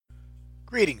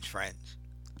Greetings, friends.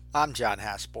 I'm John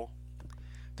Haspel.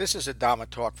 This is a Dhamma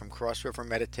talk from Cross River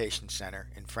Meditation Center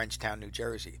in Frenchtown, New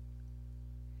Jersey.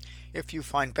 If you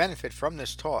find benefit from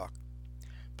this talk,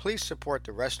 please support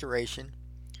the restoration,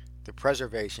 the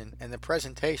preservation, and the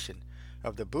presentation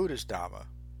of the Buddha's Dhamma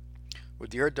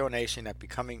with your donation at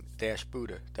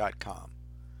becoming-buddha.com.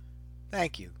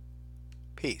 Thank you.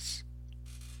 Peace.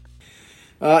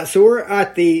 So we're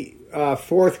at the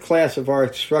fourth class of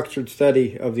our structured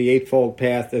study of the Eightfold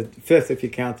Path, the fifth if you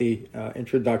count the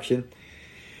introduction.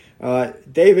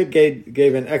 David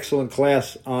gave an excellent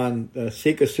class on the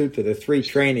Sika Sutta, the three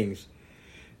trainings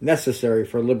necessary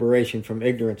for liberation from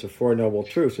ignorance of Four Noble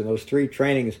Truths. And those three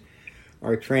trainings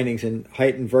are trainings in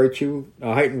heightened virtue,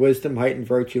 heightened wisdom, heightened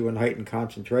virtue, and heightened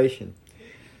concentration.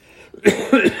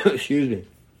 Excuse me.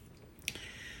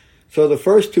 So the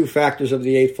first two factors of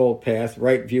the Eightfold Path,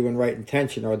 right view and right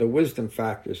intention, are the wisdom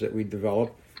factors that we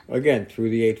develop, again, through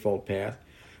the Eightfold Path.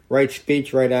 Right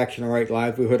speech, right action, and right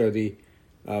livelihood are the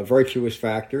virtuous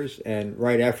factors, and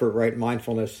right effort, right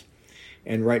mindfulness,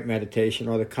 and right meditation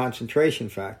are the concentration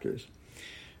factors.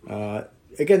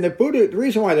 Again, the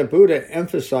reason why the Buddha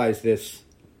emphasized this,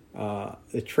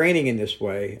 the training in this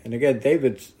way, and again,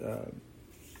 David's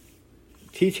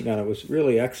teaching on it was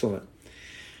really excellent.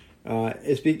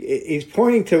 He's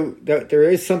pointing to that there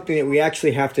is something that we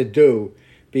actually have to do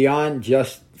beyond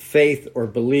just faith or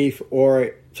belief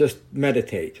or just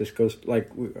meditate. Just goes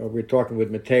like we're talking with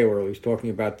Matteo earlier. He's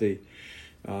talking about the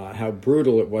how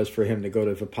brutal it was for him to go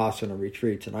to Vipassana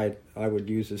retreats, and I would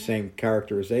use the same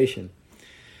characterization.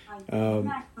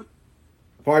 Pardon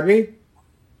me?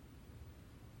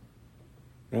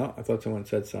 No, I thought someone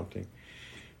said something.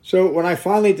 So when I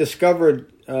finally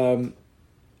discovered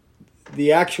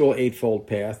the actual Eightfold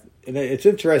Path, and it's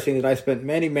interesting that I spent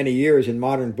many, many years in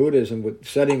modern Buddhism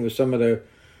studying with some of the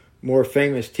more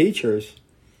famous teachers.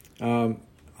 I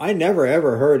never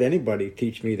ever heard anybody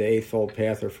teach me the Eightfold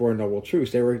Path or Four Noble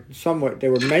Truths. They were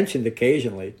mentioned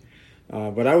occasionally,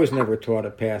 but I was never taught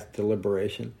a path to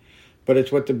liberation. But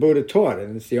it's what the Buddha taught,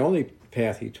 and it's the only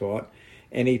path he taught.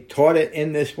 And he taught it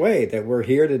in this way, that we're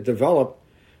here to develop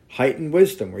heightened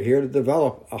wisdom. We're here to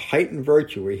develop a heightened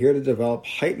virtue. We're here to develop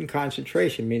heightened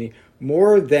concentration, meaning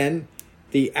more than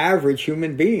the average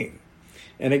human being.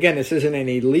 And again, this isn't an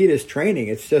elitist training.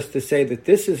 It's just to say that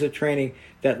this is a training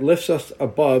that lifts us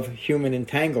above human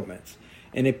entanglements.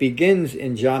 And it begins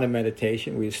in jhana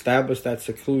meditation. We establish that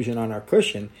seclusion on our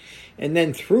cushion. And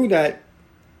then through that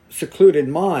secluded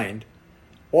mind,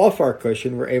 off our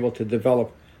cushion, we're able to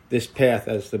develop this path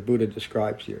as the Buddha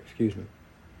describes here. Excuse me.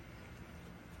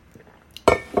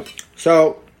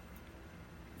 So,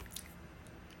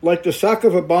 like the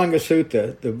Sakavibhanga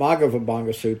Sutta, the Maghavibhanga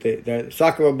Sutta, the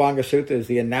Sakavibhanga Sutta is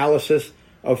the analysis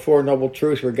of Four Noble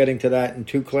Truths. We're getting to that in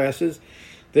two classes.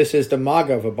 This is the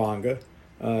Maghavibhanga.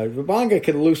 Vibhanga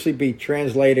can loosely be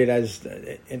translated as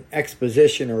an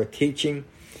exposition or a teaching.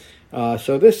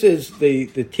 So this is the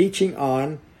teaching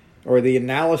on, or the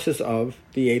analysis of,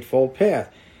 the Eightfold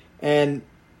Path. And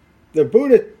the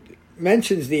Buddha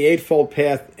mentions the Eightfold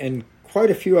Path in quite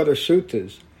a few other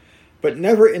suttas, but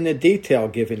never in the detail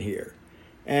given here.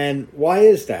 And why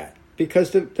is that?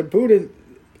 Because the Buddha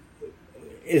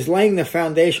is laying the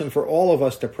foundation for all of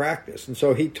us to practice. And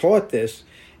so he taught this,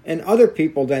 and other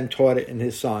people then taught it in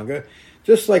his Sangha,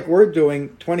 just like we're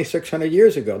doing 2,600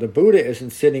 years ago. The Buddha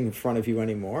isn't sitting in front of you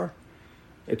anymore.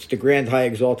 It's the Grand High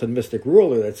Exalted Mystic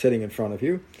Ruler that's sitting in front of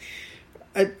you.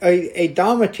 A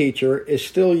Dhamma teacher is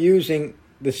still using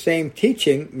the same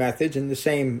teaching methods and the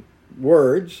same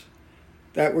words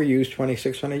that were used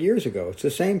 2,600 years ago. It's the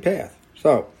same path.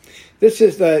 So, this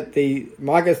is the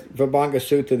Maghavibhanga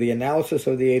Sutta, the analysis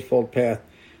of the Eightfold Path,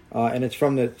 and it's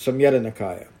from the Samyutta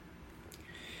Nikaya.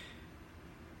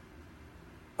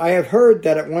 I have heard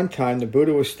that at one time the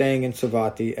Buddha was staying in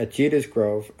Savatthi at Jita's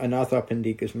Grove,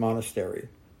 Anathapindika's monastery.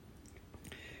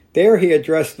 There he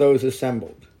addressed those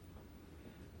assembled.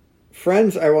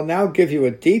 Friends, I will now give you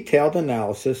a detailed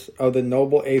analysis of the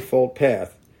Noble Eightfold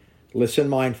Path. Listen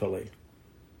mindfully.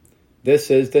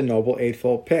 This is the Noble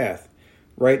Eightfold Path.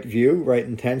 Right view, right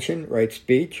intention, right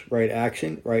speech, right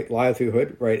action, right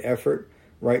livelihood, right effort,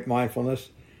 right mindfulness,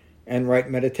 and right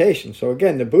meditation. So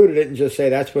again, the Buddha didn't just say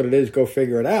that's what it is, go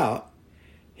figure it out.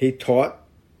 He taught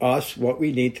us what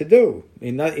we need to do.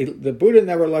 The Buddha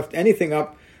never left anything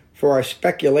up for our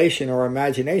speculation or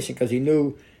imagination, because he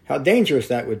knew how dangerous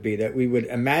that would be, that we would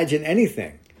imagine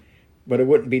anything, but it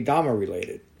wouldn't be Dhamma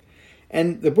related.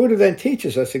 And the Buddha then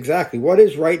teaches us exactly what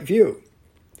is right view.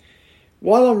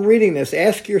 While I'm reading this,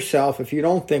 ask yourself if you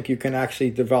don't think you can actually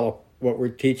develop what we're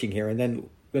teaching here, and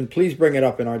then please bring it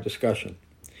up in our discussion.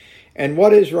 And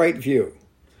what is right view?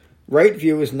 Right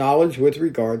view is knowledge with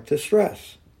regard to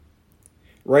stress.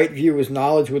 Right view is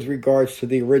knowledge with regards to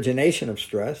the origination of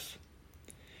stress.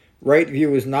 Right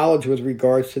view is knowledge with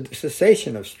regards to the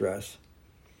cessation of stress.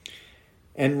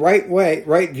 And right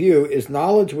view is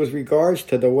knowledge with regards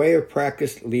to the way of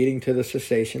practice leading to the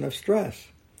cessation of stress.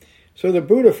 So the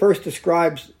Buddha first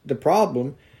describes the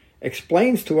problem,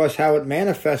 explains to us how it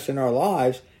manifests in our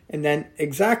lives, and then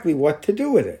exactly what to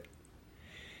do with it.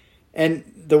 And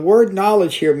the word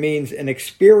knowledge here means an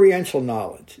experiential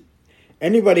knowledge.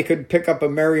 Anybody could pick up a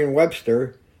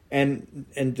Merriam-Webster and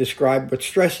describe what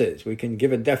stress is. We can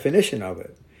give a definition of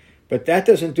it. But that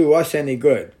doesn't do us any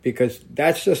good, because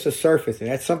that's just a surface thing.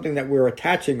 That's something that we're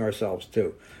attaching ourselves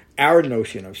to, our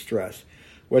notion of stress.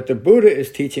 What the Buddha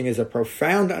is teaching is a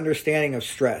profound understanding of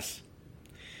stress,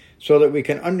 so that we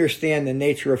can understand the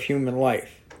nature of human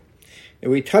life.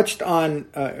 And we touched on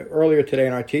earlier today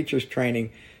in our teachers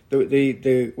training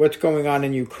the what's going on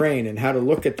in Ukraine and how to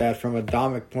look at that from a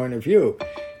Dhammic point of view.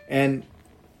 And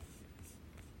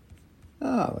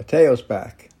Mateo's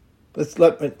back. Let's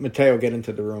let Mateo get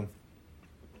into the room.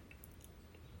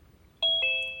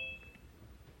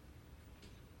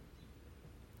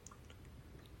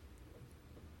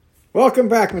 Welcome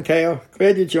back, Mateo.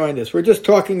 Glad you joined us. We're just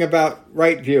talking about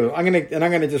right view. I'm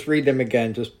gonna just read them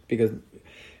again, just because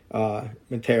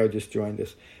Mateo just joined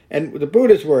us. And the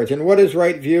Buddha's words. And what is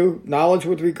right view? Knowledge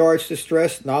with regards to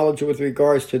stress. Knowledge with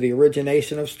regards to the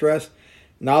origination of stress.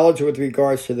 Knowledge with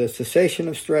regards to the cessation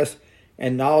of stress.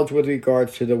 And knowledge with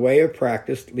regards to the way of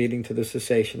practice leading to the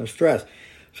cessation of stress.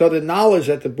 So the knowledge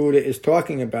that the Buddha is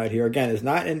talking about here, again, is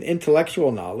not an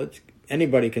intellectual knowledge.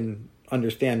 Anybody can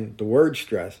understand the word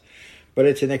stress. But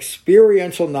it's an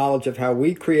experiential knowledge of how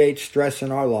we create stress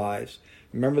in our lives.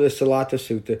 Remember the Salata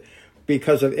Sutta.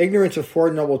 Because of ignorance of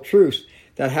Four Noble Truths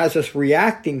that has us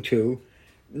reacting to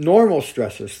normal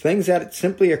stressors, things that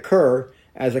simply occur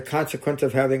as a consequence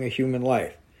of having a human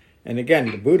life. And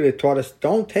again, the Buddha taught us,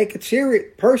 don't take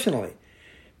it personally,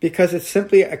 because it's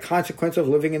simply a consequence of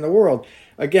living in the world.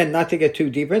 Again, not to get too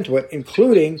deep into it,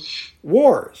 including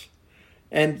wars.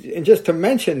 And just to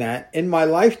mention that, in my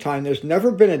lifetime, there's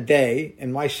never been a day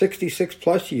in my 66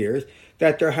 plus years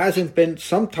that there hasn't been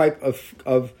some type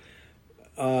of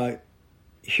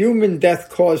human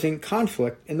death-causing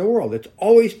conflict in the world. It's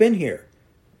always been here.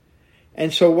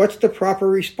 And so what's the proper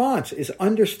response? Is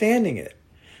understanding it.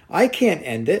 I can't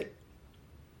end it.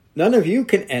 None of you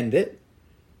can end it.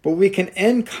 But we can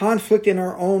end conflict in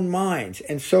our own minds.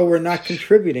 And so we're not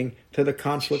contributing to the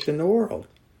conflict in the world.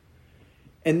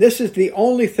 And this is the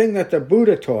only thing that the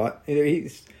Buddha taught.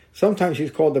 Sometimes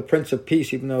he's called the Prince of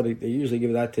Peace, even though they usually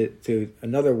give that to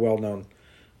another well-known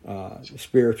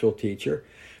spiritual teacher.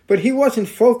 But he wasn't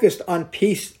focused on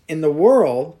peace in the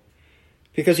world,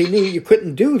 because he knew you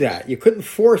couldn't do that. You couldn't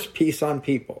force peace on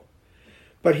people.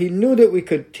 But he knew that we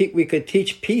could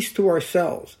teach peace to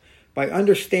ourselves by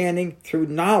understanding through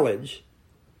knowledge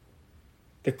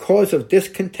the cause of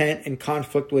discontent and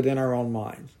conflict within our own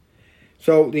minds.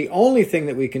 So the only thing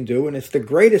that we can do, and it's the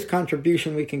greatest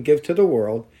contribution we can give to the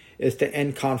world, is to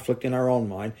end conflict in our own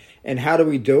mind. And how do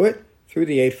we do it? Through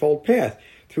the Eightfold Path.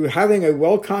 Through having a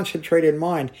well-concentrated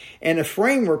mind and a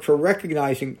framework for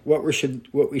recognizing what we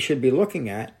should be looking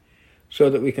at, so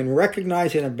that we can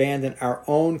recognize and abandon our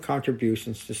own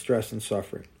contributions to stress and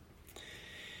suffering.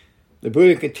 The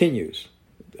Buddha continues,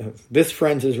 this,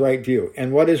 friends, is right view.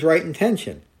 And what is right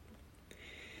intention?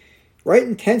 Right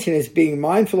intention is being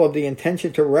mindful of the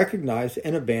intention to recognize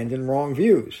and abandon wrong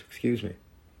views.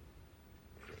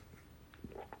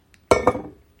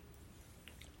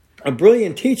 A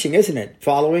brilliant teaching, isn't it?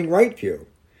 Following right view.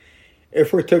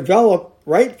 If we're to develop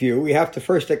right view, we have to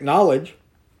first acknowledge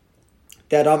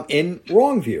that I'm in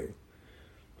wrong view.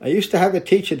 I used to have a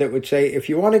teacher that would say, if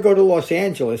you want to go to Los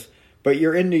Angeles, but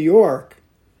you're in New York,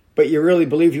 but you really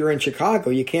believe you're in Chicago,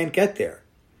 you can't get there.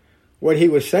 What he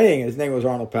was saying, his name was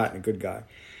Arnold Patton, a good guy.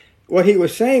 What he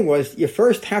was saying was, you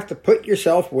first have to put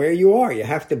yourself where you are. You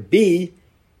have to be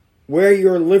where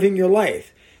you're living your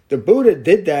life. The Buddha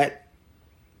did that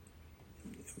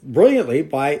brilliantly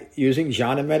by using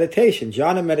jhana meditation.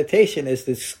 Jhana meditation is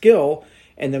the skill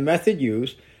and the method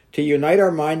used to unite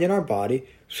our mind and our body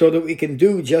so that we can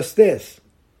do just this,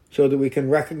 so that we can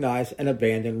recognize and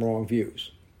abandon wrong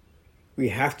views. We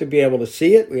have to be able to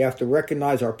see it. We have to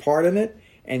recognize our part in it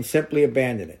and simply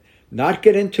abandon it. Not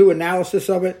get into analysis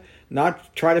of it,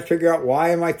 not try to figure out, why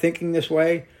am I thinking this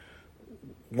way?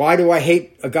 Why do I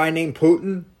hate a guy named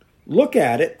Putin? Look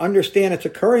at it, understand it's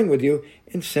occurring with you,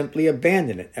 and simply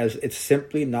abandon it, as it's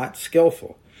simply not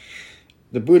skillful.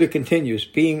 The Buddha continues,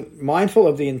 being mindful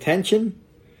of the intention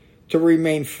to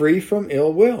remain free from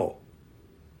ill will.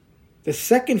 The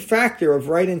second factor of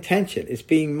right intention is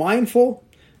being mindful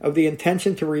of the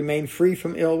intention to remain free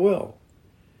from ill will.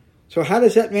 So how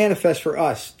does that manifest for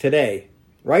us today,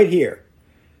 right here?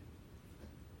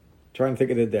 Trying to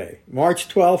think of the day. March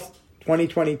 12th,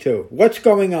 2022. What's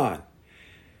going on?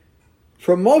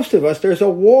 For most of us, there's a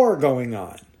war going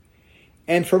on.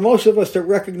 And for most of us that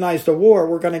recognize the war,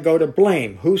 we're going to go to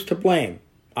blame. Who's to blame?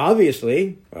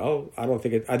 Obviously, well, I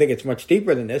think it's much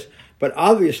deeper than this, but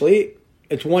obviously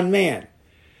it's one man.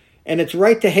 And it's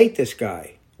right to hate this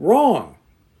guy. Wrong.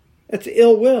 That's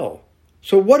ill will.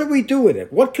 So what do we do with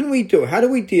it? What can we do? How do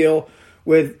we deal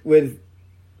with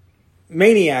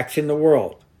maniacs in the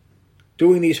world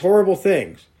doing these horrible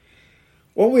things?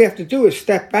 What we have to do is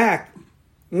step back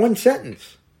one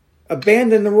sentence.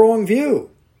 Abandon the wrong view.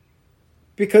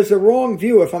 Because the wrong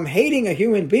view, if I'm hating a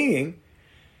human being,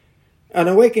 an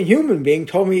awakened human being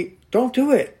told me, don't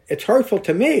do it. It's hurtful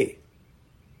to me.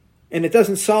 And it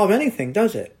doesn't solve anything,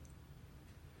 does it?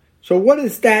 So what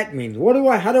does that mean?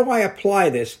 How do I apply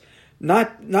this?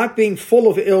 Not being full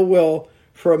of ill will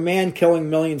for a man killing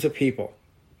millions of people.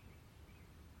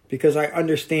 Because I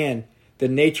understand the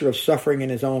nature of suffering in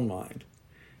his own mind.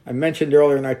 I mentioned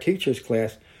earlier in our teacher's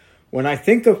class, when I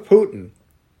think of Putin,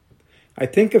 I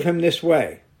think of him this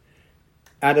way,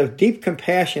 out of deep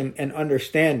compassion and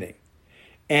understanding,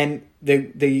 and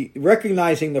the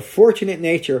recognizing the fortunate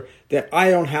nature that I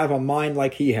don't have a mind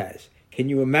like he has. Can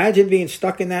you imagine being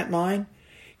stuck in that mind?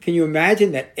 Can you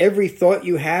imagine that every thought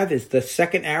you have is the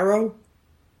second arrow?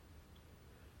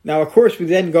 Now, of course, we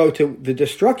then go to the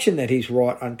destruction that he's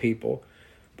wrought on people,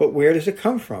 but where does it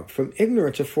come from? From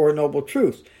ignorance of Four Noble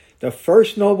Truths. The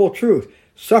first noble truth,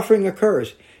 suffering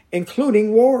occurs,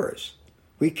 including wars.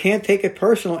 We can't take it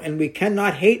personal and we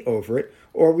cannot hate over it,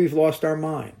 or we've lost our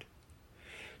mind.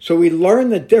 So we learn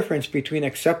the difference between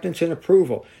acceptance and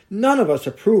approval. None of us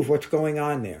approve what's going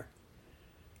on there.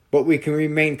 But we can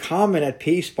remain calm and at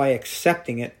peace by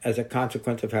accepting it as a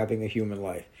consequence of having a human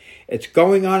life. It's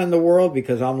going on in the world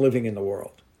because I'm living in the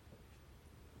world.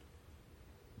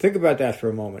 Think about that for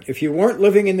a moment. If you weren't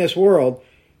living in this world,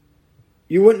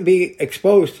 you wouldn't be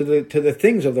exposed to the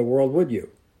things of the world, would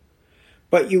you?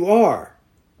 But you are.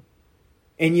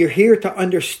 And you're here to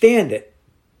understand it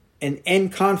and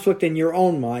end conflict in your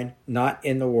own mind, not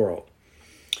in the world.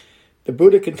 The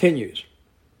Buddha continues.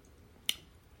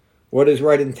 What is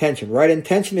right intention? Right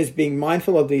intention is being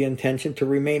mindful of the intention to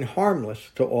remain harmless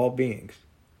to all beings.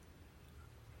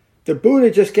 The Buddha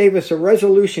just gave us a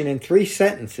resolution in 3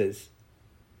 sentences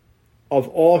of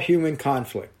all human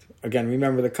conflict. Again,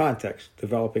 remember the context,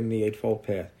 developing the Eightfold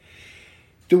Path.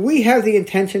 Do we have the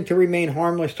intention to remain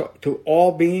harmless to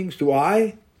all beings? Do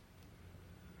I?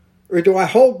 Or do I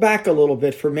hold back a little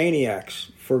bit for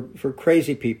maniacs, for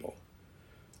crazy people?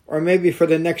 Or maybe for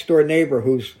the next door neighbor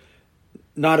who's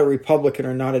not a Republican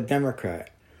or not a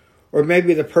Democrat. Or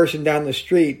maybe the person down the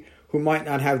street who might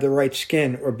not have the right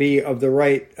skin or be of the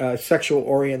right sexual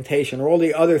orientation, or all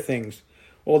the other things,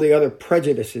 all the other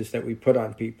prejudices that we put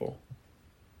on people.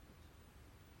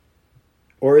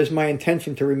 Or is my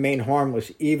intention to remain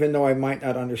harmless even though I might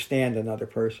not understand another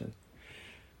person?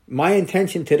 My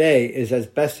intention today is, as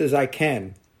best as I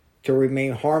can, to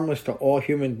remain harmless to all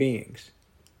human beings.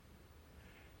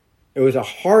 It was a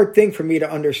hard thing for me to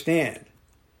understand,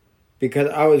 because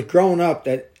I was grown up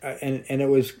that,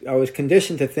 I was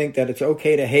conditioned to think that it's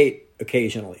okay to hate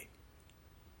occasionally.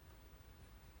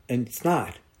 And it's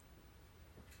not.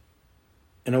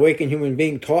 An awakened human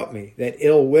being taught me that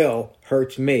ill will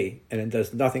hurts me and it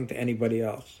does nothing to anybody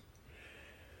else.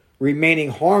 Remaining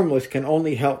harmless can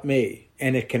only help me,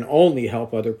 and it can only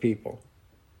help other people.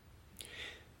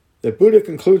 The Buddha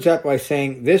concludes that by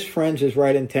saying, this, friends, is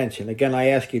right intention. Again, I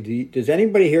ask you, does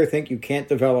anybody here think you can't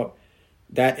develop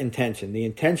that intention, the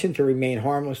intention to remain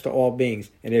harmless to all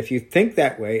beings? And if you think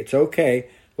that way, it's okay.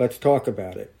 Let's talk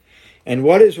about it. And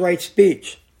what is right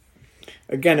speech?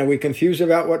 Again, are we confused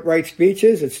about what right speech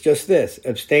is? It's just this: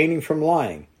 abstaining from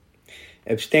lying,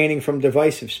 abstaining from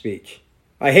divisive speech.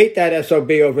 I hate that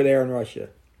SOB over there in Russia.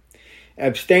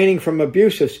 Abstaining from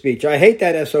abusive speech. I hate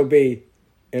that SOB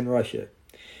in Russia.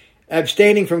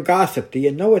 Abstaining from gossip. Do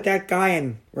you know what that guy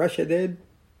in Russia did?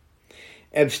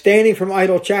 Abstaining from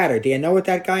idle chatter. Do you know what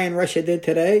that guy in Russia did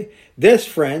today? This,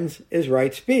 friends, is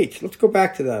right speech. Let's go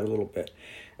back to that a little bit.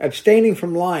 Abstaining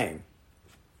from lying.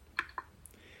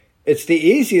 It's the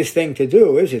easiest thing to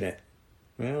do, isn't it?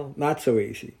 Well, not so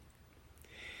easy.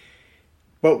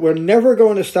 But we're never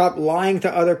going to stop lying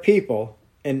to other people.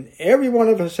 And every one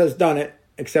of us has done it,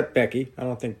 except Becky. I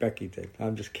don't think Becky did.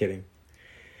 I'm just kidding.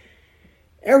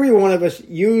 Every one of us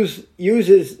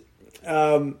uses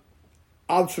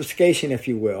obfuscation, if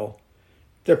you will,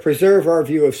 to preserve our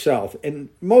view of self. And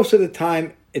most of the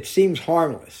time, it seems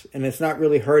harmless and it's not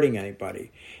really hurting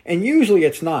anybody. And usually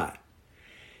it's not.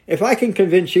 If I can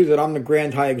convince you that I'm the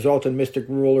grand, high, exalted, mystic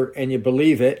ruler and you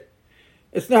believe it,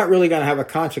 it's not really going to have a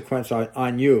consequence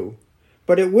on you.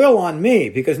 But it will on me,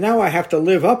 because now I have to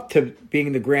live up to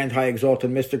being the grand, high, exalted,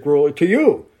 mystic ruler to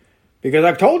you, because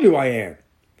I've told you I am.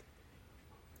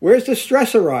 Where's the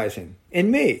stress arising? In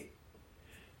me.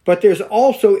 But there's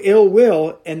also ill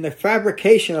will in the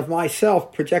fabrication of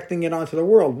myself, projecting it onto the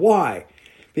world. Why?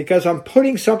 Because I'm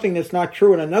putting something that's not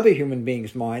true in another human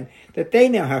being's mind that they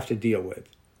now have to deal with,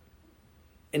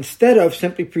 instead of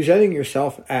simply presenting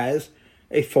yourself as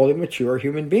a fully mature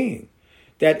human being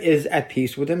that is at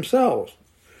peace with themselves.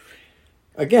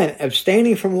 Again,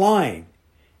 abstaining from lying.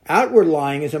 Outward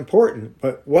lying is important,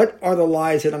 but what are the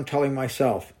lies that I'm telling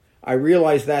myself? I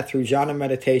realized that through jhana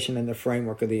meditation and the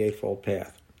framework of the Eightfold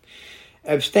Path.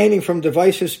 Abstaining from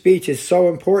divisive speech is so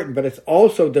important, but it's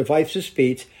also divisive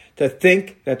speech to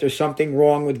think that there's something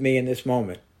wrong with me in this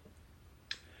moment.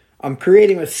 I'm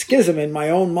creating a schism in my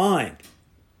own mind.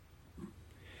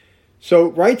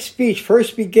 So right speech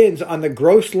first begins on the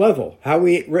gross level, how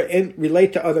we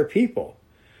relate to other people.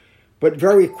 But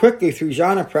very quickly through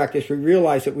jhana practice, we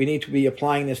realize that we need to be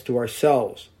applying this to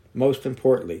ourselves, most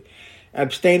importantly.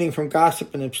 Abstaining from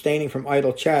gossip and abstaining from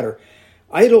idle chatter.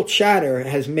 Idle chatter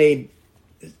has made,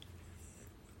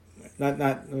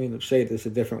 let me say this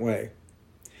a different way.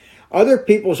 Other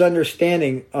people's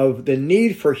understanding of the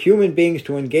need for human beings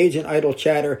to engage in idle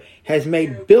chatter has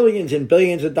made billions and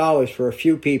billions of dollars for a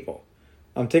few people.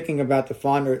 I'm thinking about the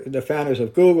founders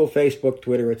of Google, Facebook,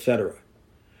 Twitter, etc.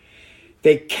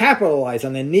 They capitalize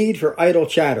on the need for idle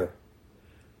chatter.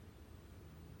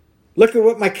 Look at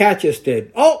what my cat just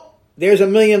did. Oh, there's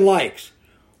 1 million likes.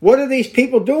 What are these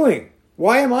people doing?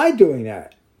 Why am I doing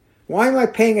that? Why am I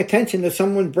paying attention to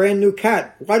someone's brand new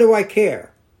cat? Why do I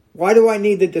care? Why do I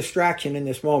need the distraction in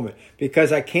this moment?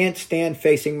 Because I can't stand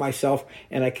facing myself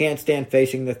and I can't stand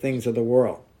facing the things of the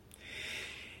world.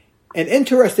 An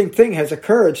interesting thing has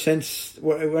occurred since,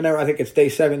 whenever I think it's day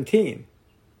 17.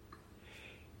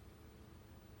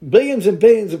 Billions and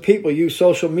billions of people use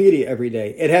social media every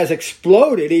day. It has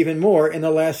exploded even more in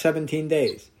the last 17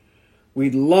 days.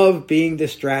 We love being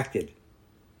distracted.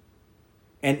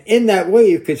 And in that way,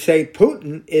 you could say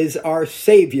Putin is our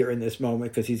savior in this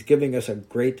moment because he's giving us a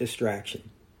great distraction.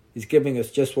 He's giving us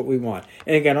just what we want.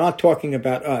 And again, I'm not talking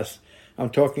about us. I'm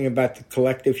talking about the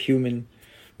collective human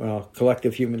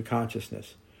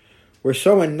consciousness. We're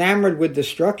so enamored with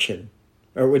distraction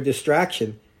that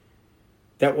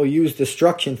we'll use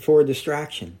destruction for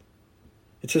distraction.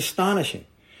 It's astonishing.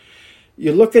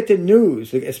 You look at the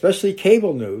news, especially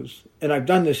cable news, and I've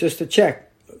done this just to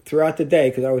check throughout the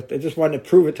day because I just wanted to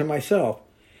prove it to myself.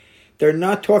 They're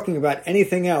not talking about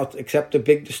anything else except a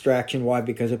big distraction. Why?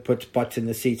 Because it puts butts in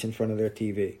the seats in front of their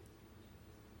TV.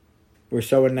 We're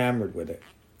so enamored with it.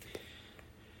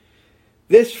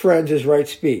 This, friends, is right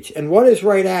speech. And what is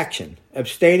right action?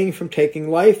 Abstaining from taking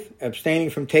life,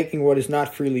 abstaining from taking what is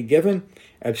not freely given,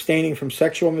 abstaining from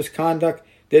sexual misconduct.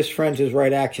 This, friends, is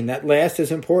right action. That last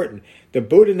is important. The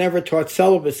Buddha never taught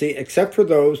celibacy except for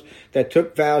those that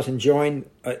took vows and joined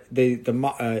the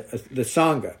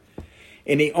Sangha.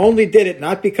 And he only did it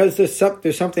not because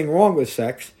there's something wrong with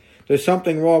sex. There's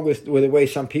something wrong with the way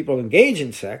some people engage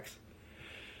in sex.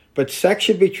 But sex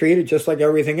should be treated just like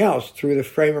everything else through the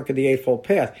framework of the Eightfold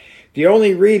Path. The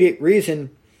only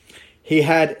reason he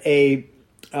had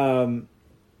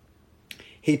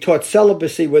he taught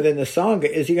celibacy within the Sangha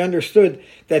is he understood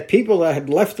that people that had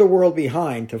left the world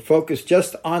behind to focus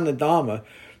just on the Dhamma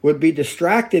would be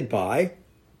distracted by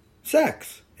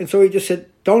sex. And so he just said,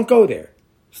 don't go there.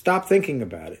 Stop thinking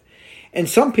about it. And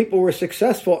some people were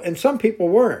successful and some people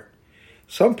weren't.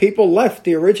 Some people left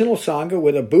the original Sangha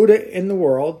with a Buddha in the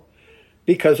world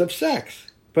because of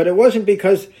sex. But it wasn't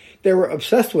because they were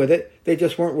obsessed with it. They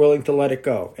just weren't willing to let it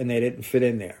go and they didn't fit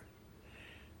in there.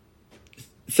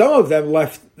 Some of them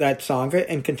left that Sangha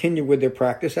and continued with their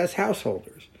practice as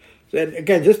householders. And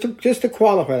again, just to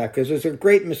qualify that, because there's a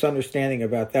great misunderstanding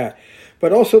about that.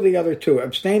 But also the other two,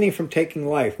 abstaining from taking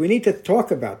life. We need to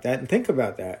talk about that and think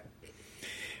about that.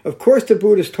 Of course, the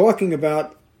Buddha is talking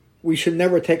about we should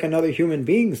never take another human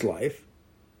being's life.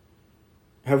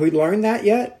 Have we learned that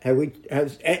yet?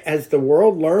 Has the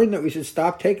world learned that we should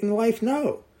stop taking life?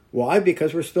 No. Why?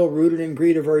 Because we're still rooted in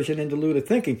greed, aversion, and deluded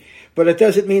thinking. But it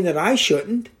doesn't mean that I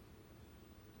shouldn't.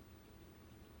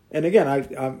 And again,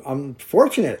 I'm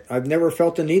fortunate. I've never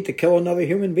felt the need to kill another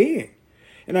human being.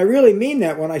 And I really mean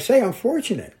that when I say I'm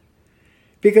fortunate.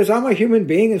 Because I'm a human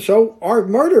being and so are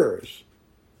murderers.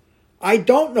 I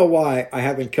don't know why I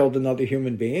haven't killed another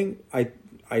human being.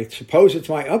 I suppose it's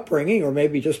my upbringing, or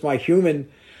maybe just my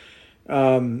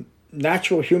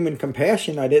natural human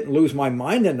compassion. I didn't lose my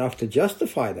mind enough to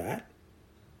justify that.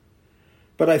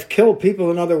 But I've killed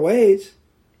people in other ways,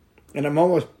 and I'm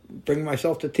almost bringing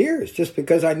myself to tears just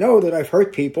because I know that I've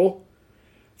hurt people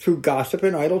through gossip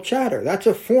and idle chatter. That's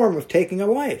a form of taking a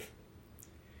life.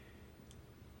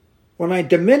 When I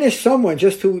diminish someone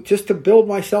just to build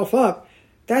myself up,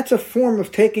 that's a form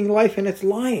of taking life, and it's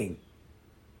lying.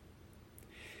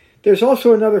 There's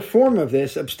also another form of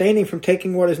this. Abstaining from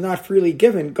taking what is not freely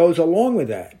given goes along with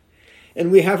that.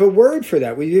 And we have a word for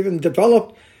that. We've even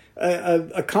developed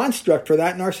a construct for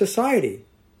that in our society.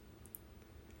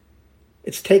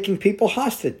 It's taking people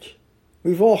hostage.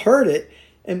 We've all heard it,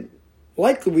 and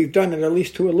likely we've done it at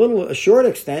least to a short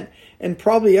extent, and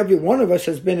probably every one of us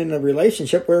has been in a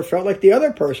relationship where it felt like the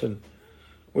other person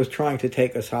was trying to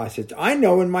take us hostage. I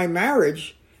know in my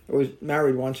marriage, I was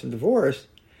married once and divorced,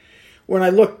 when I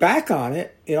look back on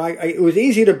it, it was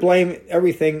easy to blame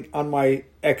everything on my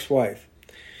ex-wife.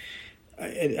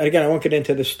 And again, I won't get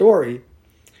into the story,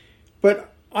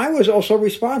 but I was also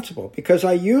responsible because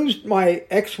I used my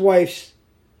ex-wife's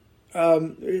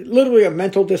literally a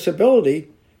mental disability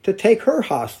to take her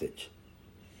hostage.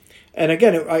 And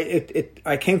again,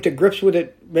 I came to grips with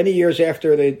it many years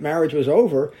after the marriage was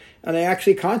over, and I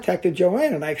actually contacted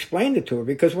Joanne and I explained it to her,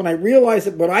 because when I realized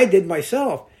that what I did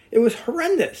myself, it was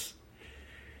horrendous.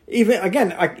 Even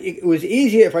again, it was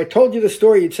easy. If I told you the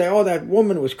story, you'd say, "Oh, that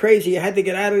woman was crazy. You had to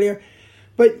get out of there."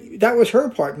 But that was her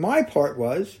part. My part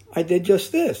was I did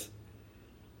just this.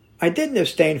 I didn't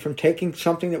abstain from taking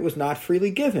something that was not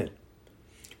freely given,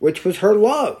 which was her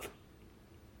love.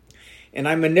 And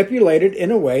I manipulated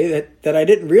in a way that I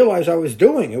didn't realize I was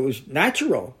doing. It was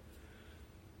natural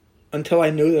until I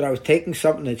knew that I was taking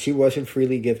something that she wasn't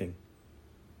freely giving.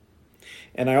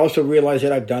 And I also realized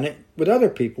that I've done it with other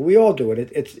people. We all do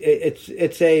it.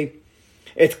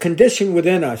 It's conditioned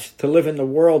within us to live in the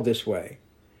world this way.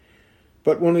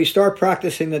 But when we start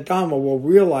practicing the Dhamma, we'll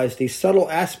realize these subtle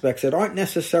aspects that aren't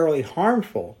necessarily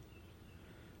harmful,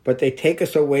 but they take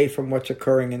us away from what's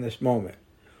occurring in this moment.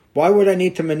 Why would I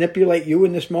need to manipulate you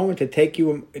in this moment to make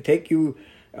you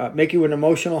an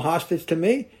emotional hostage to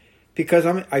me? Because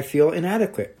I feel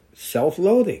inadequate,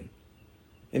 self-loathing.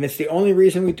 And it's the only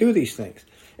reason we do these things.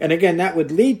 And again, that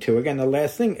would lead to, the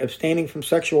last thing, abstaining from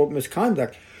sexual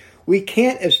misconduct. We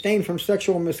can't abstain from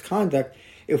sexual misconduct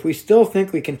if we still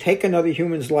think we can take another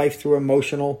human's life through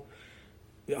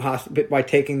by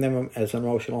taking them as an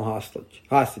emotional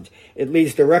hostage. It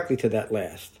leads directly to that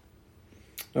last.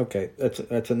 Okay,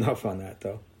 that's enough on that,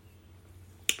 though.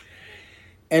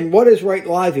 And what is right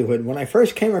livelihood? When I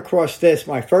first came across this,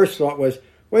 my first thought was,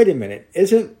 wait a minute,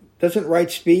 doesn't right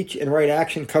speech and right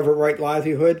action cover right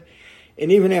livelihood?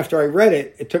 And even after I read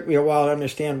it, it took me a while to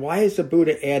understand, why is the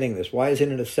Buddha adding this? Why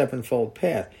isn't it a sevenfold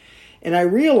path? And I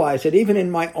realized that even in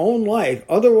my own life,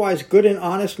 otherwise good and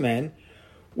honest men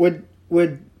would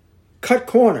cut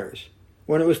corners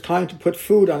when it was time to put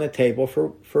food on the table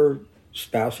for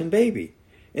spouse and baby.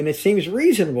 And it seems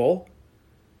reasonable,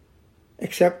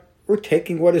 except we're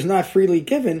taking what is not freely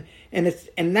given, and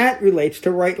that relates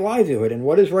to right livelihood. And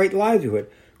what is right livelihood?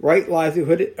 Right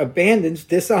livelihood abandons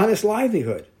dishonest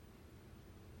livelihood.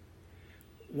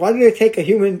 Why did it take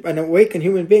an awakened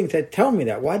human being to tell me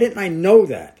that? Why didn't I know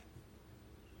that?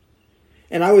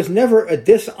 And I was never a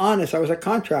dishonest. I was a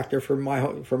contractor for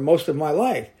most of my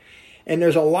life. And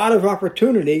there's a lot of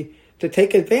opportunity to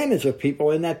take advantage of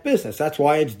people in that business. That's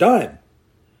why it's done.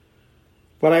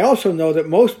 But I also know that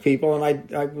most people,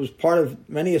 and I was part of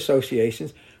many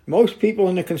associations, most people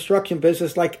in the construction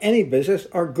business, like any business,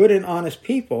 are good and honest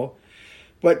people.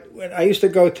 But we used to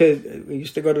go to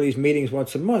these meetings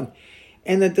once a month,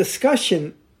 and the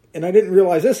discussion, and I didn't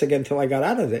realize this again until I got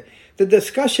out of it, the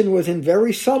discussion was in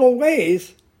very subtle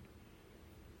ways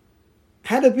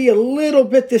how to be a little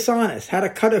bit dishonest, how to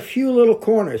cut a few little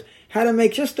corners, how to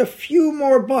make just a few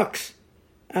more bucks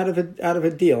out of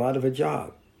a deal, out of a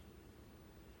job.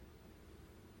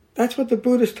 That's what the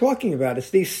Buddha's talking about. It's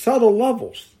these subtle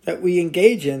levels that we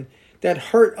engage in that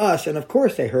hurt us, and of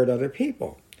course they hurt other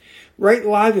people. Right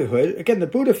livelihood, again, the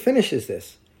Buddha finishes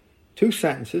this. 2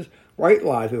 sentences. Right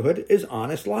livelihood is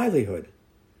honest livelihood.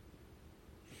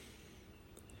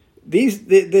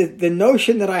 The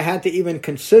notion that I had to even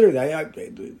consider that,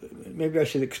 maybe I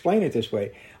should explain it this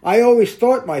way. I always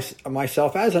thought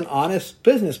myself as an honest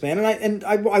businessman, and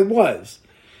I was.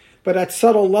 But at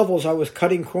subtle levels, I was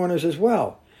cutting corners as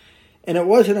well. And it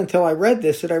wasn't until I read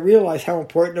this that I realized how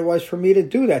important it was for me to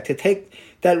do that, to take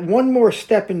that one more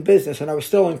step in business, and I was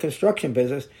still in construction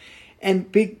business,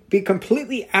 and be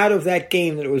completely out of that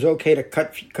game that it was okay to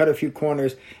cut a few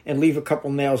corners and leave a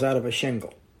couple nails out of a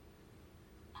shingle.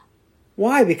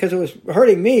 Why? Because it was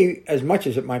hurting me as much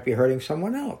as it might be hurting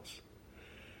someone else.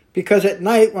 Because at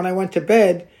night when I went to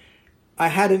bed, I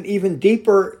had an even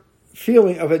deeper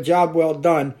feeling of a job well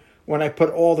done when I put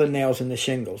all the nails in the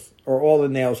shingles or all the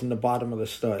nails in the bottom of the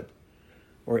stud,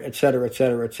 or et cetera, et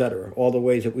cetera, et cetera. All the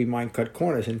ways that we might cut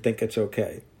corners and think it's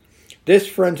okay. This,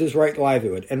 friends, is right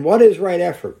livelihood. And what is right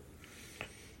effort?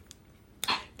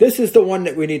 This is the one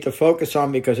that we need to focus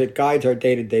on because it guides our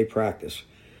day-to-day practice.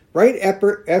 Right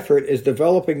effort is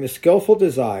developing the skillful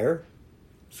desire.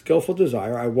 Skillful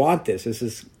desire. I want this. This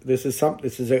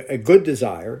is a good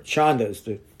desire. Chanda is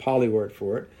the Pali word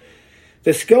for it.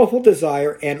 The skillful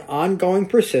desire and ongoing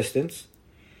persistence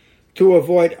to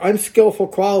avoid unskillful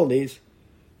qualities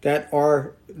that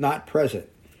are not present.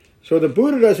 So the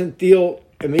Buddha doesn't deal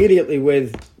immediately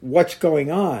with what's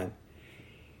going on.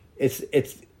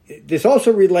 This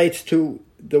also relates to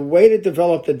the way to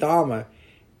develop the Dhamma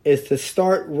is to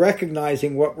start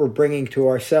recognizing what we're bringing to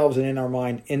ourselves and in our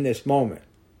mind in this moment,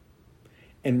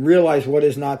 and realize what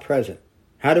is not present.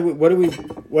 What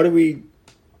are we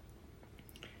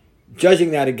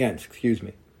judging that against? Excuse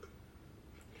me.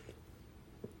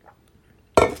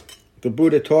 The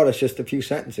Buddha taught us just a few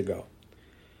sentences ago.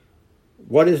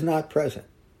 What is not present?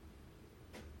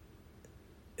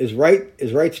 Is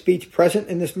right speech present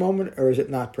in this moment, or is it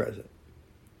not present?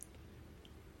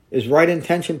 Is right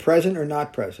intention present or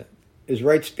not present? Is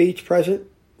right speech present?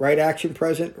 Right action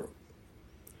present?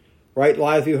 Right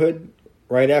livelihood?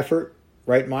 Right effort?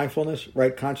 Right mindfulness?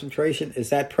 Right concentration? Is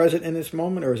that present in this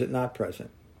moment, or is it not present?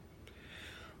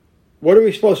 What are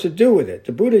we supposed to do with it?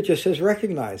 The Buddha just says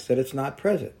recognize that it's not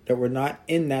present, that we're not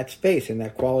in that space, in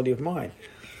that quality of mind.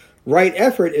 Right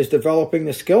effort is developing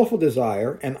the skillful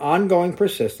desire and ongoing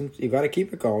persistence, you've got to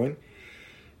keep it going,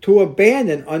 to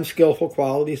abandon unskillful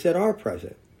qualities that are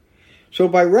present. So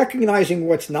by recognizing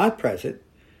what's not present,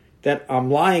 that I'm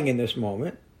lying in this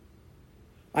moment,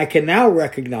 I can now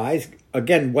recognize,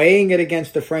 again, weighing it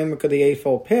against the framework of the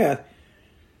Eightfold Path,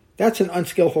 that's an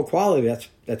unskillful quality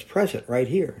that's present right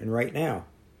here and right now.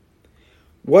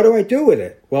 What do I do with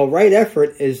it? Well, right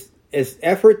effort is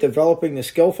effort developing the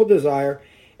skillful desire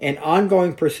and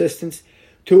ongoing persistence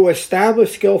to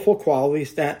establish skillful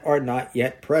qualities that are not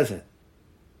yet present.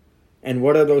 And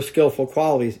what are those skillful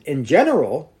qualities? In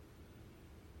general,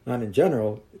 not in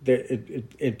general,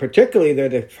 particularly they're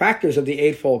the factors of the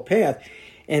Eightfold Path.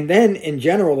 And then in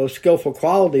general, those skillful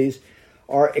qualities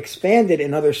are expanded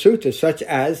in other suttas, such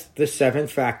as the 7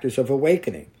 factors of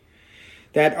awakening,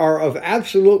 that are of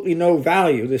absolutely no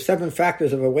value. The 7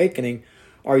 factors of awakening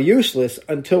are useless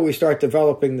until we start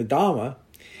developing the Dhamma.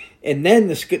 And then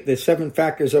the 7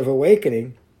 factors of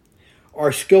awakening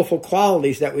are skillful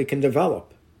qualities that we can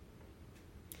develop.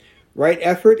 Right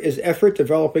effort is effort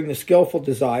developing the skillful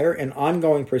desire and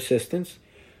ongoing persistence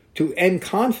to end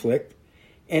conflict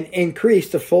and increase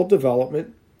the full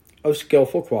development of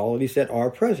skillful qualities that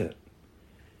are present.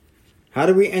 How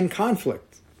do we end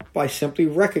conflict? By simply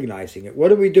recognizing it. What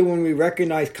do we do when we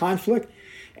recognize conflict?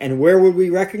 And where would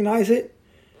we recognize it?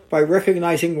 By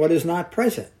recognizing what is not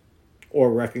present,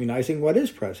 or recognizing what is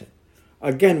present.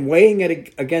 Again, weighing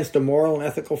it against the moral and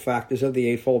ethical factors of the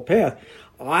Eightfold Path.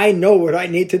 I know what I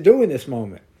need to do in this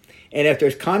moment. And if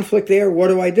there's conflict there, what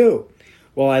do?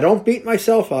 Well, I don't beat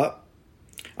myself up.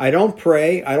 I don't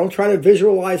pray. I don't try to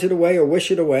visualize it away or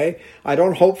wish it away. I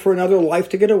don't hope for another life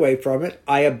to get away from it.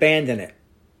 I abandon it.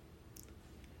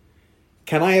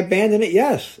 Can I abandon it?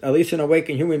 Yes. At least an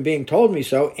awakened human being told me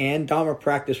so, and Dhamma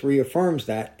practice reaffirms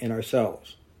that in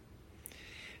ourselves.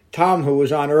 Tom, who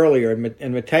was on earlier,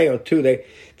 and Matteo too,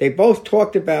 they both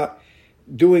talked about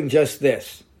doing just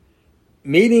this.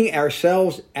 Meeting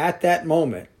ourselves at that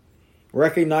moment,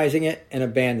 recognizing it and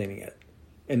abandoning it.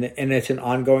 And it's an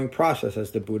ongoing process,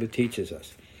 as the Buddha teaches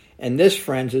us. And this,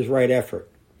 friends, is right effort.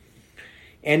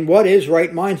 And what is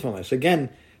right mindfulness? Again,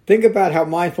 think about how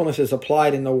mindfulness is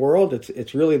applied in the world.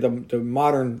 It's really the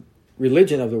modern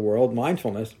religion of the world,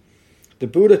 mindfulness. The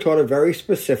Buddha taught a very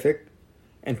specific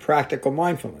and practical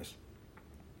mindfulness.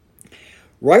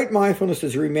 Right mindfulness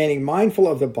is remaining mindful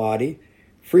of the body,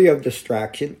 free of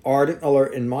distraction, ardent,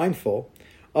 alert, and mindful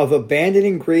of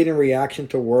abandoning greed and reaction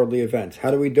to worldly events.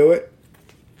 How do we do it?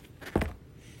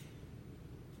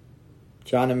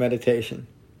 Jhana meditation.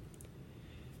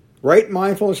 Right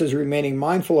mindfulness is remaining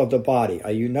mindful of the body.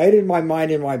 I united my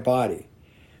mind in my body.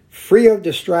 Free of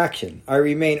distraction, I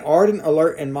remain ardent,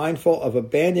 alert, and mindful of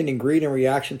abandoning greed and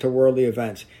reaction to worldly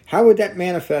events. How would that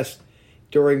manifest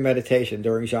during meditation,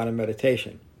 during jhana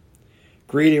meditation?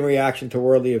 Greed and reaction to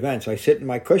worldly events. I sit in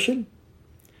my cushion.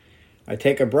 I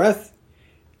take a breath,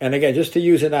 and again, just to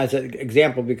use it as an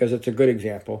example because it's a good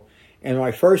example, and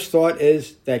my first thought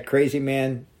is that crazy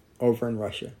man over in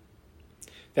Russia.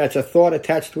 That's a thought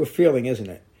attached to a feeling, isn't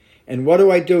it? And what do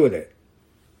I do with it?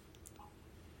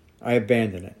 I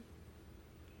abandon it.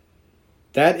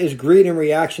 That is greed in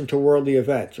reaction to worldly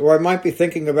events. Or I might be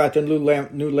thinking about the new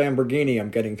Lamborghini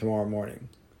I'm getting tomorrow morning.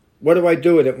 What do I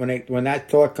do with it when that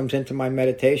thought comes into my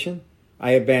meditation?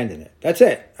 I abandon it. That's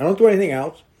it. I don't do anything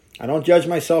else. I don't judge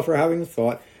myself for having the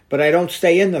thought, but I don't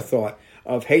stay in the thought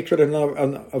of hatred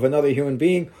of another human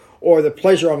being or the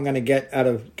pleasure I'm going to get out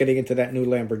of getting into that new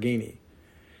Lamborghini.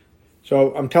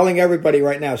 So I'm telling everybody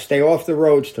right now, stay off the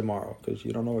roads tomorrow because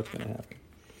you don't know what's going to happen.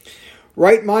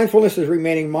 Right mindfulness is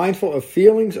remaining mindful of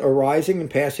feelings arising and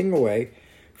passing away,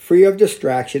 free of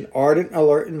distraction, ardent,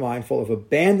 alert, and mindful of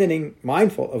abandoning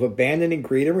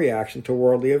greed and reaction to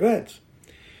worldly events.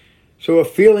 So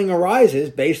if feeling arises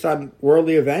based on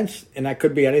worldly events, and that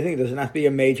could be anything, it doesn't have to be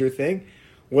a major thing,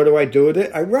 what do I do with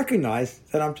it? I recognize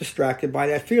that I'm distracted by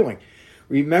that feeling.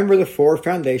 Remember the 4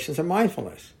 foundations of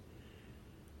mindfulness.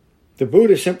 The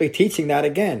Buddha is simply teaching that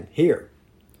again here.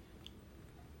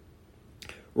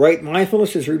 Right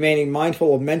mindfulness is remaining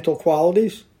mindful of mental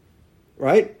qualities,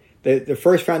 right? The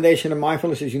first foundation of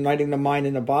mindfulness is uniting the mind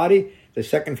and the body. The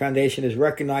second foundation is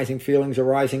recognizing feelings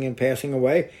arising and passing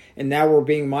away. And now we're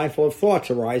being mindful of thoughts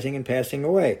arising and passing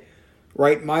away.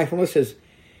 Right mindfulness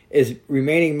is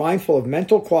remaining mindful of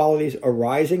mental qualities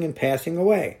arising and passing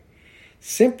away.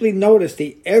 Simply notice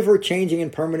the ever-changing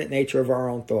and permanent nature of our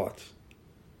own thoughts.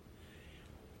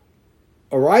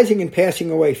 Arising and passing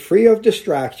away free of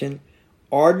distraction,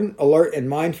 ardent, alert, and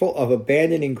mindful of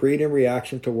abandoning greed and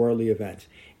reaction to worldly events.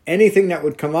 Anything that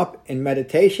would come up in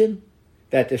meditation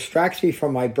that distracts me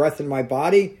from my breath and my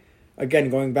body, again,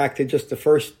 going back to just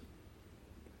the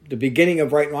beginning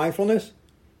of right mindfulness,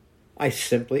 I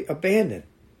simply abandon.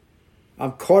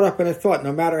 I'm caught up in a thought,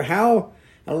 no matter how,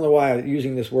 I don't know why I'm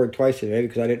using this word twice today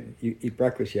because I didn't eat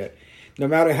breakfast yet. No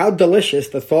matter how delicious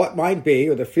the thought might be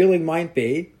or the feeling might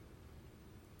be,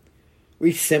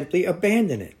 we simply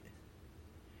abandon it.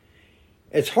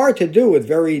 It's hard to do with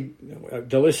very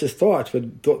delicious thoughts,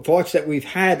 with thoughts that we've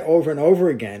had over and over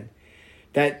again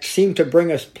that seem to bring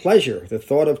us pleasure, the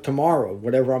thought of tomorrow,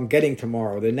 whatever I'm getting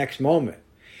tomorrow, the next moment.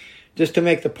 Just to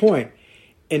make the point,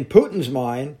 in Putin's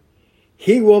mind,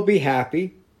 he will be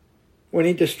happy when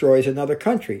he destroys another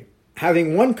country.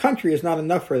 Having one country is not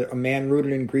enough for a man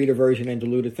rooted in greed, aversion, and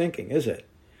deluded thinking, is it?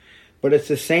 But it's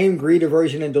the same greed,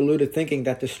 aversion, and deluded thinking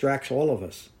that distracts all of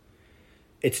us.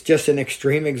 It's just an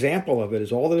extreme example of it,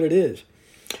 is all that it is.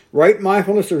 Right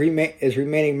mindfulness is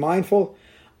remaining mindful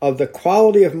of the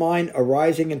quality of mind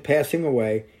arising and passing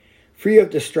away, free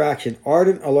of distraction,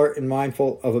 ardent, alert, and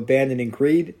mindful of abandoning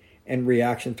greed and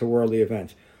reaction to worldly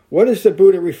events. What is the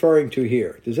Buddha referring to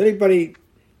here? Does anybody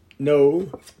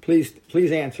know? Please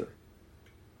answer.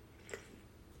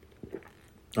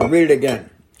 I'll read it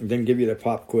again and then give you the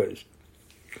pop quiz.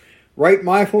 Right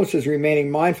mindfulness is remaining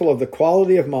mindful of the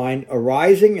quality of mind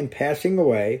arising and passing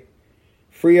away,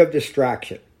 free of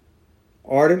distraction,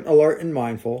 ardent, alert, and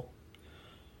mindful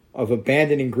of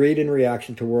abandoning greed and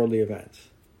reaction to worldly events.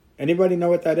 Anybody know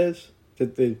what that is?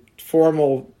 The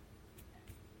formal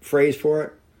phrase for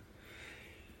it?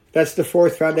 That's the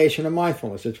 4th foundation of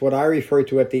mindfulness. It's what I refer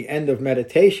to at the end of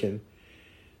meditation,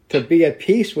 to be at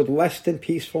peace with less than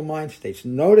peaceful mind states.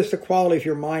 Notice the quality of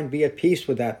your mind, be at peace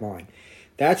with that mind.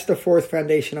 That's the 4th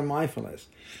foundation of mindfulness.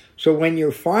 So when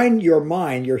you find your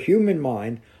mind, your human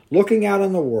mind, looking out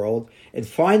on the world and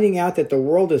finding out that the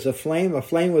world is a flame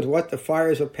with what? The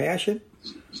fires of passion,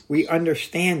 we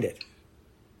understand it.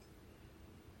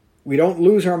 We don't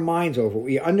lose our minds over it.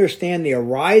 We understand the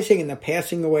arising and the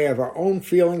passing away of our own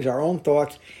feelings, our own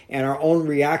thoughts, and our own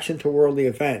reaction to worldly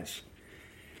events.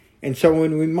 And so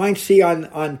when we might see on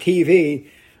TV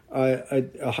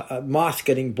a mosque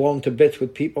getting blown to bits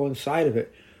with people inside of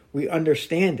it, we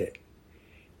understand it.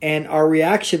 And our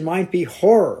reaction might be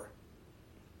horror.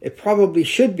 It probably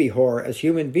should be horror as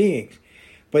human beings.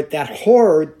 But that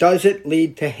horror doesn't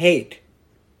lead to hate.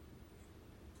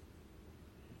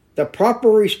 The proper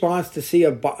response to see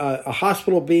a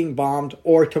hospital being bombed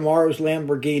or tomorrow's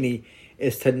Lamborghini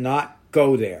is to not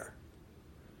go there.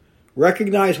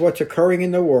 Recognize what's occurring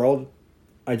in the world.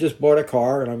 I just bought a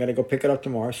car and I'm going to go pick it up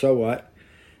tomorrow. So what?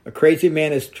 A crazy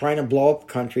man is trying to blow up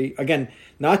the country. Again,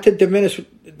 not to diminish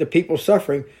the people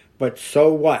suffering, but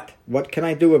so what? What can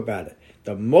I do about it?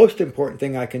 The most important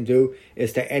thing I can do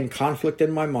is to end conflict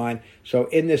in my mind. So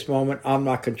in this moment, I'm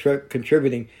not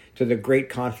contributing to the great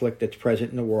conflict that's present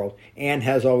in the world and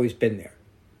has always been there.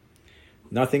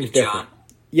 Nothing's different. John,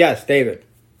 Yes, David.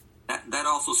 that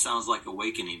also sounds like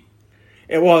awakening.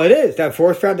 Well, it is. That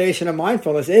fourth foundation of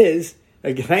mindfulness is,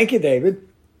 thank you, David,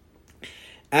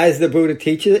 as the Buddha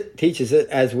teaches it,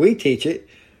 as we teach it,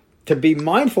 to be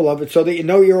mindful of it so that you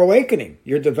know you're awakening.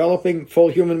 You're developing full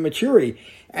human maturity.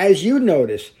 As you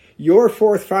notice, your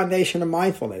fourth foundation of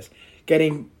mindfulness,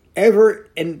 getting ever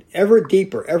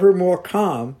deeper, ever more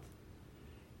calm,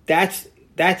 that's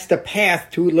the path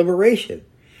to liberation.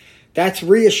 That's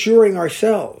reassuring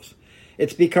ourselves.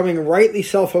 It's becoming rightly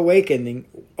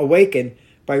awakened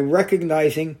by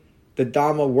recognizing the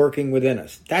Dhamma working within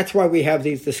us. That's why we have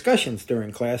these discussions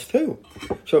during class too.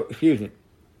 So, excuse me.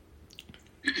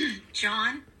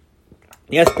 John?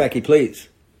 Yes, Becky, please.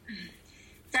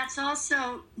 That's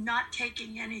also not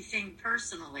taking anything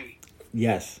personally.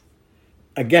 Yes.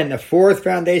 Again, the fourth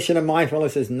foundation of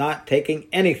mindfulness is not taking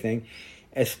anything,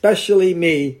 especially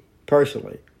me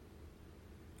personally.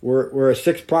 We're a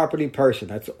sixth property person.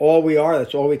 That's all we are.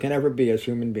 That's all we can ever be as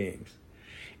human beings.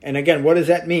 And again, what does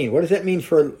that mean? What does that mean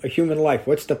for a human life?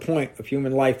 What's the point of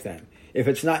human life then? If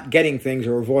it's not getting things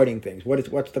or avoiding things,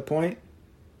 what's the point?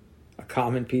 A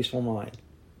calm and peaceful mind.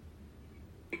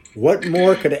 What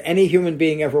more could any human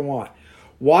being ever want?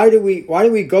 Why do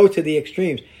we go to the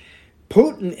extremes?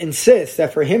 Putin insists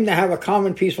that for him to have a calm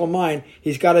and peaceful mind,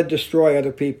 he's got to destroy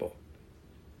other people.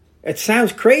 It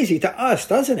sounds crazy to us,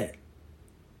 doesn't it?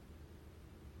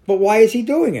 But why is he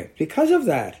doing it? Because of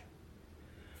that.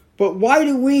 But why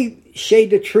do we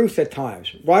shade the truth at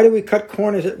times? Why do we cut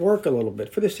corners at work a little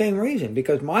bit? For the same reason.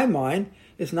 Because my mind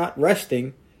is not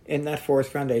resting in that fourth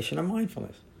foundation of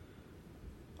mindfulness.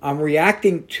 I'm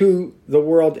reacting to the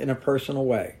world in a personal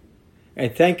way.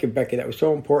 And thank you, Becky. That was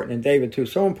so important. And David, too.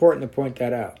 So important to point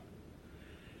that out.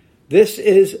 This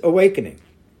is awakening.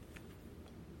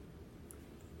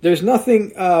 There's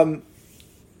nothing...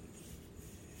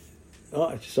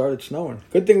 it started snowing.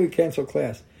 Good thing we canceled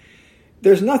class.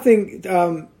 There's nothing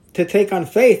to take on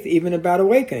faith even about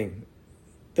awakening.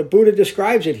 The Buddha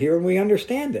describes it here and we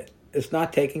understand it. It's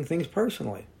not taking things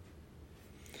personally.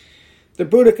 The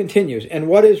Buddha continues, and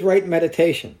what is right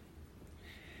meditation?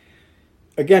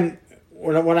 Again,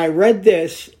 when I read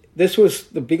this was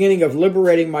the beginning of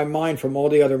liberating my mind from all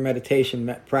the other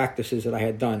meditation practices that I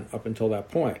had done up until that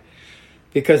point.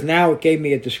 Because now it gave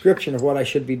me a description of what I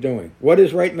should be doing. What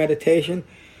is right meditation?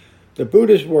 The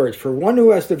Buddha's words, for one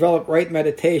who has developed right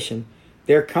meditation,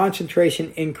 their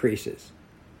concentration increases.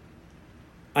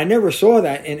 I never saw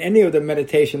that in any of the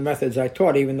meditation methods I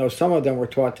taught, even though some of them were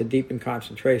taught to deepen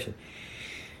concentration.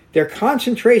 Their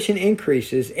concentration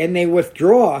increases and they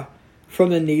withdraw from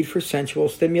the need for sensual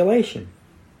stimulation.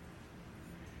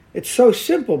 It's so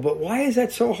simple, but why is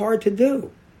that so hard to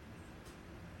do?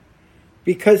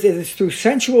 Because it is through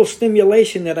sensual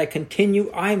stimulation that I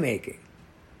continue eye-making.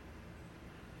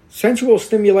 Sensual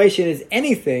stimulation is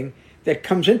anything that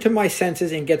comes into my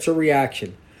senses and gets a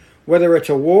reaction. Whether it's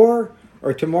a war,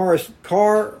 or tomorrow's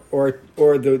car, or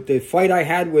the fight I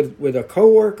had with a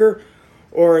coworker,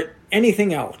 or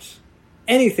anything else.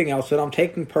 Anything else that I'm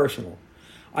taking personal.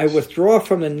 I withdraw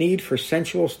from the need for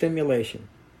sensual stimulation.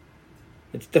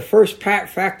 It's the first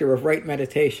factor of right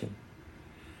meditation.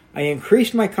 I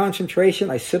increase my concentration,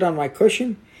 I sit on my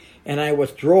cushion, and I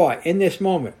withdraw in this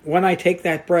moment. When I take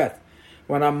that breath,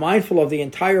 when I'm mindful of the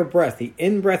entire breath, the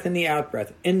in-breath and the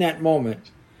out-breath, in that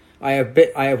moment, I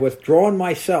have withdrawn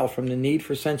myself from the need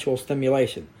for sensual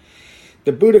stimulation.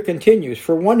 The Buddha continues,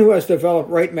 for one who has developed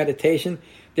right meditation,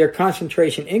 their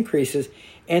concentration increases,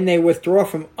 and they withdraw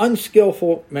from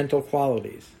unskillful mental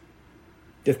qualities.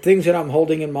 The things that I'm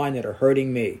holding in mind that are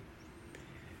hurting me.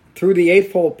 Through the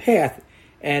Eightfold Path,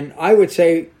 and I would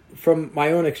say from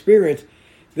my own experience,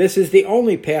 this is the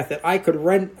only path that I could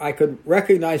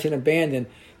recognize and abandon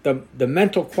the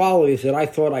mental qualities that I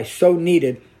thought I so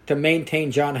needed to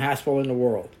maintain John Haspel in the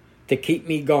world, to keep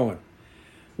me going.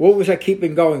 What was I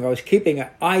keeping going? I was keeping an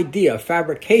idea, a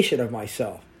fabrication of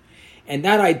myself. And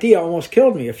that idea almost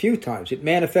killed me a few times. It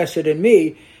manifested in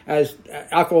me as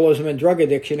alcoholism and drug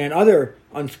addiction and other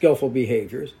unskillful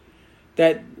behaviors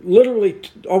that literally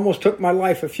almost took my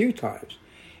life a few times.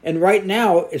 And right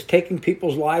now is taking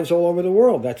people's lives all over the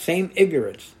world. That same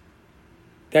ignorance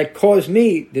that caused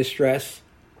me distress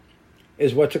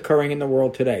is what's occurring in the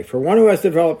world today. For one who has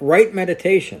developed right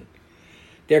meditation,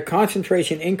 their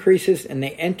concentration increases and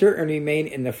they enter and remain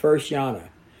in the first jhana,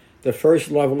 the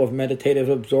first level of meditative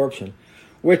absorption,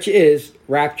 which is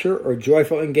rapture or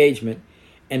joyful engagement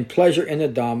and pleasure in the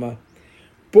Dhamma,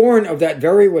 born of that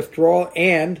very withdrawal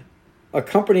and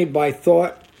accompanied by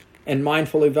thought and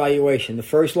mindful evaluation. The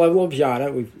first level of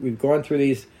jhana, we've gone through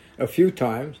these a few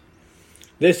times.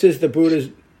 This is the Buddha's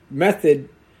method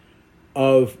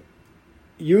of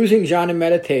using jhana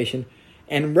meditation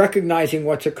and recognizing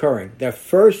what's occurring. The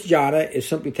first jhana is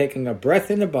simply taking a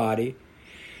breath in the body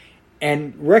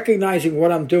and recognizing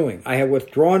what I'm doing. I have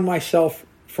withdrawn myself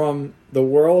from the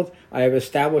world. I have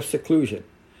established seclusion.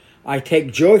 I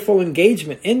take joyful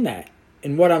engagement in that,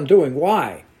 in what I'm doing.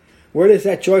 Why? Where does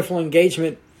that joyful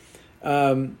engagement,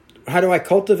 how do I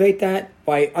cultivate that?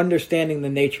 By understanding the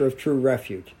nature of true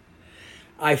refuge.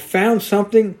 I found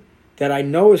something that I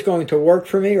know is going to work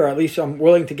for me, or at least I'm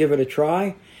willing to give it a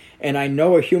try, and I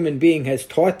know a human being has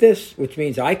taught this, which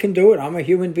means I can do it, I'm a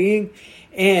human being,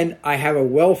 and I have a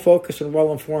well-focused and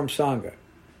well-informed Sangha.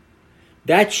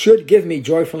 That should give me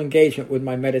joyful engagement with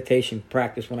my meditation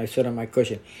practice when I sit on my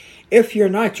cushion. If you're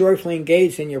not joyfully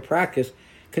engaged in your practice,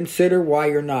 consider why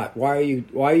you're not. Why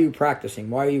are you practicing?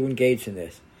 Why are you engaged in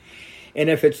this? And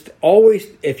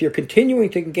if you're continuing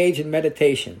to engage in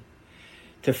meditation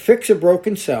to fix a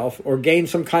broken self or gain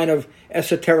some kind of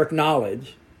esoteric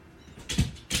knowledge,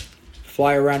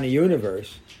 fly around the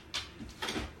universe,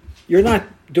 you're not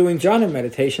doing jhana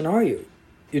meditation, are you?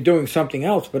 You're doing something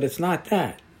else, but it's not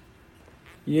that.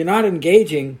 You're not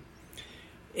engaging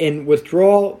in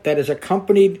withdrawal that is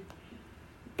accompanied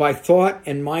by thought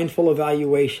and mindful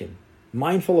evaluation.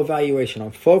 Mindful evaluation.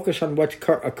 I'm focused on what's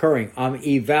occurring. I'm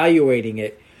evaluating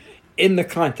it in the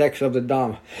context of the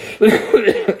Dhamma.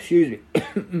 Excuse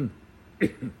me.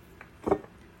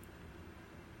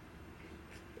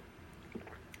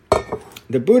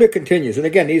 The Buddha continues, and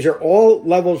again, these are all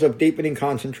levels of deepening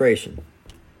concentration.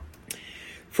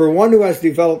 For one who has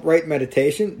developed right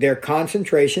meditation, their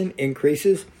concentration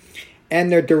increases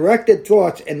and their directed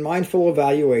thoughts and mindful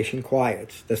evaluation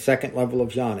quiets, the second level of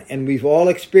jhana. And we've all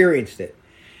experienced it.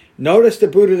 Notice the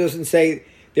Buddha doesn't say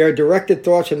their directed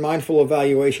thoughts and mindful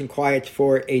evaluation quiets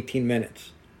for 18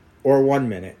 minutes, or 1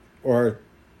 minute, or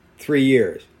 3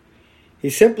 years. He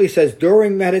simply says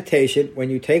during meditation, when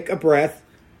you take a breath,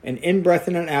 an in-breath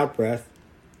and an out-breath,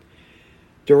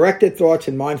 directed thoughts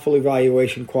and mindful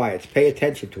evaluation quiets. Pay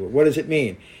attention to it. What does it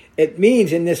mean? It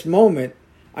means in this moment,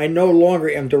 I no longer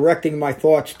am directing my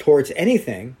thoughts towards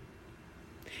anything,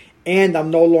 and I'm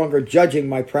no longer judging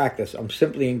my practice. I'm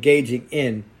simply engaging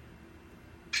in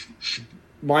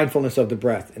mindfulness of the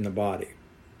breath in the body.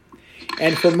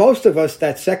 And for most of us,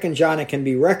 that second jhana can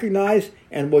be recognized,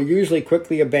 and we'll usually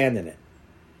quickly abandon it.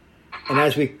 And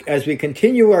as we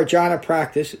continue our jhana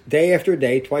practice day after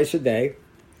day, twice a day,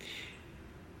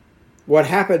 what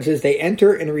happens is they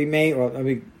enter and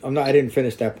remain. I didn't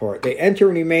finish that part. They enter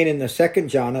and remain in the second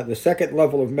jhana, the second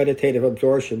level of meditative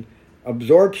absorption,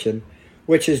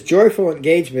 which is joyful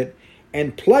engagement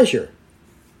and pleasure,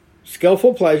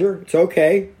 skillful pleasure. It's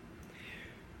okay.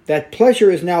 That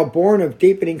pleasure is now born of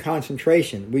deepening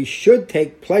concentration. We should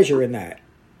take pleasure in that,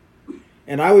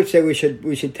 and I would say we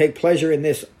should take pleasure in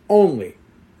this only.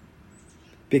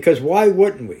 Because why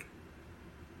wouldn't we?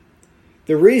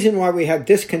 The reason why we have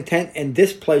discontent and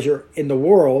displeasure in the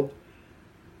world,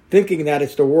 thinking that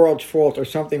it's the world's fault or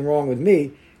something wrong with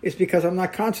me, is because I'm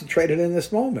not concentrated in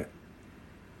this moment.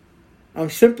 I'm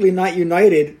simply not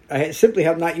united. I simply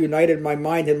have not united my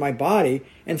mind and my body,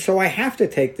 and so I have to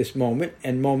take this moment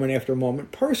and moment after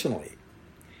moment personally.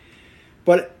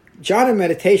 But jhana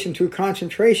meditation through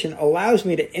concentration allows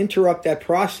me to interrupt that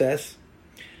process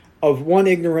of one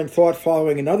ignorant thought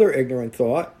following another ignorant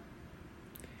thought,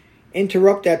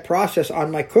 interrupt that process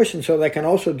on my cushion so that I can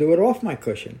also do it off my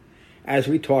cushion, as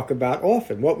we talk about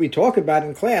often. What we talk about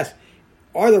in class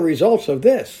are the results of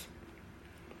this.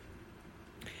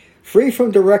 Free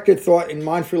from directed thought and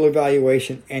mindful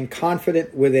evaluation and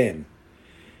confident within.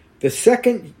 The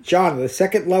second jhana, the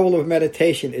second level of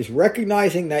meditation, is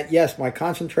recognizing that, yes, my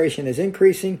concentration is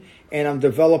increasing and I'm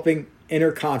developing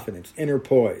inner confidence, inner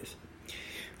poise.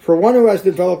 For one who has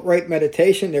developed right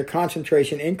meditation, their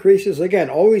concentration increases, again,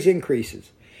 always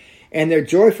increases, and their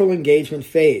joyful engagement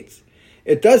fades.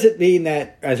 It doesn't mean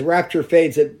that as rapture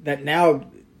fades, that now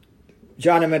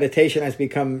jhana meditation has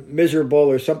become miserable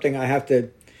or something I have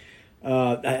to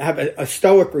have a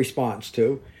stoic response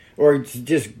to, or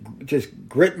just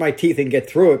grit my teeth and get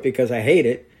through it because I hate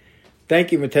it.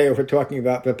 Thank you, Matteo, for talking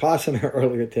about Vipassana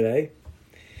earlier today.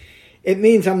 It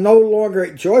means I'm no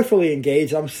longer joyfully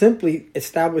engaged. I'm simply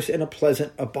established in a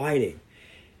pleasant abiding.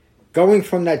 Going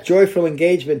from that joyful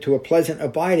engagement to a pleasant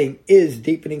abiding is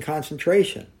deepening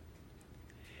concentration.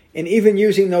 And even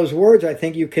using those words, I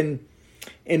think you can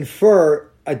infer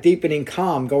a deepening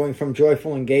calm, going from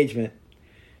joyful engagement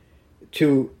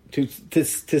to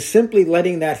simply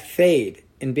letting that fade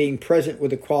and being present with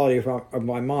the quality of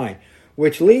my mind,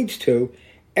 which leads to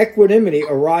equanimity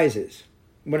arises.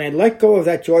 When I let go of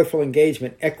that joyful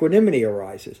engagement, equanimity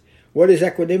arises. What is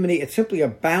equanimity? It's simply a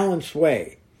balanced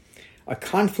way, a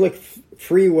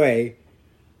conflict-free way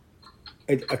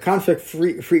a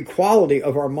conflict-free quality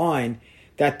of our mind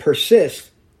that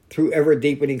persists through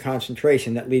ever-deepening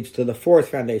concentration that leads to the fourth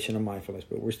foundation of mindfulness.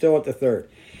 But we're still at the third.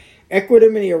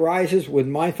 Equanimity arises with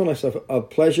mindfulness of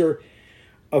pleasure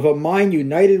of a mind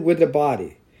united with the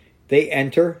body. They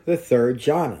enter the third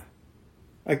jhana.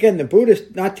 Again, the Buddha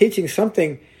is not teaching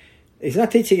something, he's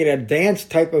not teaching an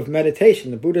advanced type of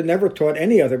meditation. The Buddha never taught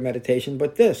any other meditation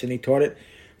but this, and he taught it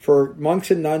for monks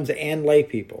and nuns and lay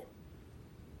people.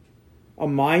 A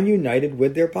mind united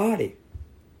with their body.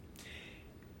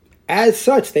 As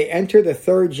such, they enter the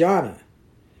third jhana.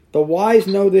 The wise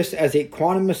know this as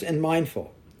equanimous and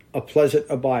mindful, a pleasant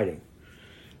abiding.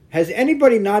 Has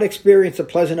anybody not experienced a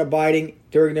pleasant abiding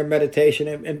during their meditation?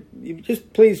 And you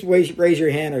just please raise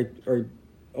your hand or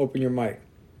open your mic.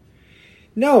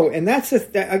 No, and that's,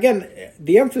 again,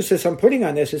 the emphasis I'm putting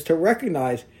on this is to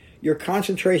recognize your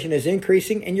concentration is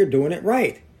increasing and you're doing it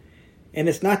right. And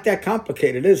it's not that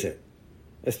complicated, is it?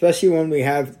 Especially when we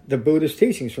have the Buddhist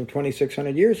teachings from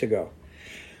 2,600 years ago.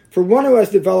 For one who has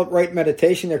developed right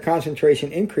meditation, their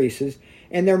concentration increases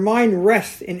and their mind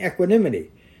rests in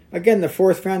equanimity. Again, the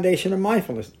fourth foundation of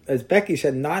mindfulness. As Becky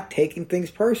said, not taking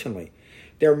things personally.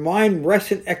 Their mind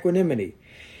rests in equanimity.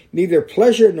 Neither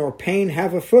pleasure nor pain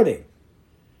have a footing.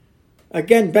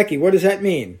 Again, Becky, what does that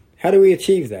mean? How do we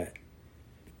achieve that?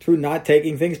 Through not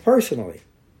taking things personally.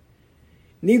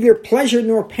 Neither pleasure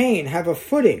nor pain have a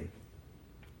footing.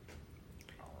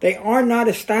 They are not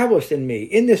established in me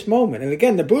in this moment. And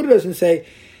again, the Buddha doesn't say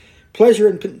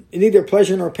neither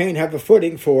pleasure nor pain have a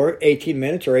footing for 18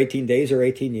 minutes or 18 days or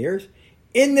 18 years.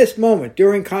 In this moment,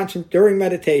 during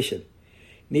meditation,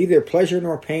 neither pleasure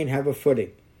nor pain have a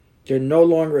footing. They're no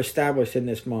longer established in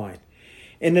this mind.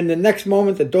 And in the next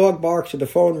moment, the dog barks or the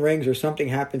phone rings or something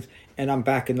happens and I'm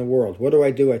back in the world. What do?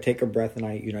 I take a breath and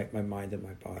I unite my mind and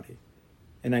my body.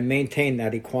 And I maintain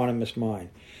that equanimous mind.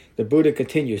 The Buddha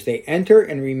continues, they enter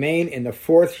and remain in the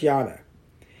fourth jhana.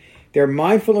 Their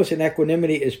mindfulness and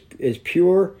equanimity is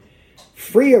pure,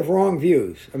 free of wrong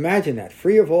views. Imagine that,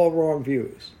 free of all wrong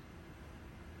views.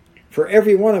 For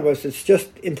every one of us, it's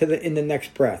just in the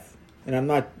next breath. And I'm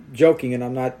not joking and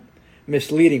I'm not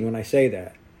misleading when I say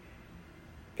that.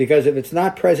 Because if it's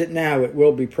not present now, it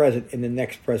will be present in the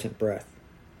next present breath.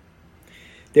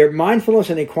 Their mindfulness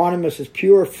and equanimity is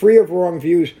pure, free of wrong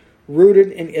views,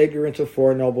 rooted in ignorance of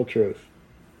Four Noble Truths.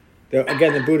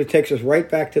 Again, the Buddha takes us right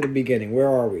back to the beginning. Where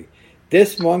are we?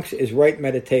 This, monks, is right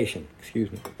meditation. Excuse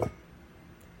me.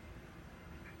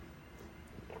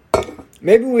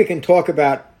 Maybe we can talk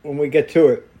about, when we get to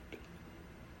it,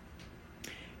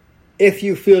 if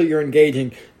you feel you're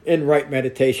engaging in right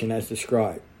meditation as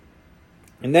described.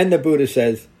 And then the Buddha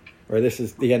says, or this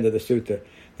is the end of the sutta,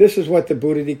 this is what the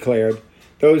Buddha declared.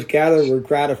 Those gathered were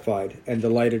gratified and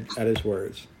delighted at his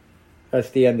words. That's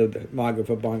the end of the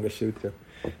Magga-vibhanga Sutta.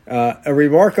 A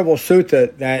remarkable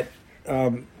sutta that,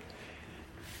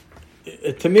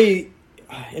 to me,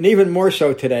 and even more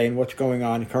so today in what's going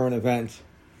on in current events,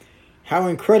 how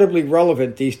incredibly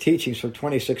relevant these teachings from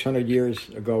 2,600 years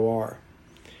ago are.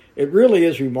 It really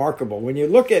is remarkable. When you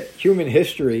look at human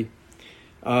history,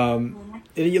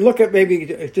 you look at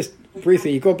maybe, just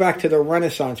briefly, you go back to the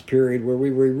Renaissance period where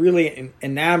we were really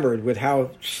enamored with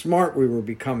how smart we were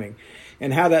becoming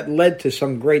and how that led to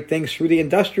some great things through the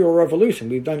Industrial Revolution.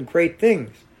 We've done great things.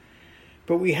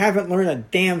 But we haven't learned a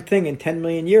damn thing in 10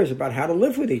 million years about how to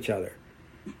live with each other.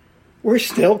 We're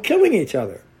still killing each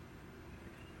other.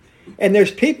 And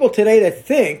there's people today that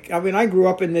think, I mean, I grew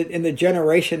up in the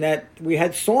generation that we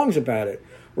had songs about it.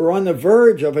 We're on the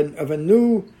verge of a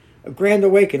new grand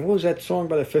awakening. What was that song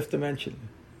by the Fifth Dimension?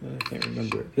 I can't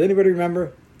remember. Does anybody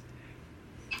remember?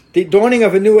 The dawning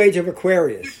of a new age of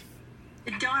Aquarius.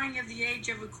 The dawning of the age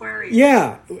of Aquarius.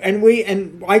 Yeah,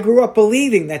 and I grew up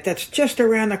believing that that's just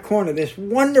around the corner, this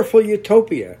wonderful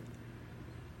utopia.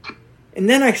 And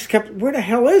then I kept, where the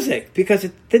hell is it? Because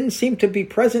it didn't seem to be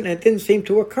present and it didn't seem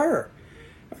to occur.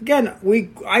 Again,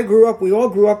 we all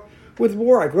grew up with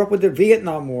war. I grew up with the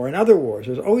Vietnam War and other wars.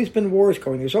 There's always been wars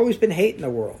going. There's always been hate in the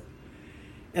world.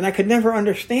 And I could never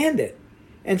understand it.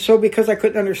 And so because I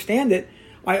couldn't understand it,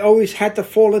 I always had to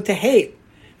fall into hate.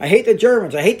 I hate the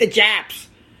Germans. I hate the Japs.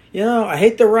 I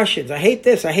hate the Russians. I hate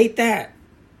this. I hate that.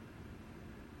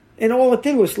 And all it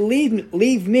did was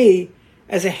leave me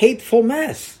as a hateful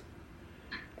mess.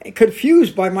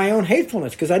 Confused by my own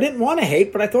hatefulness, because I didn't want to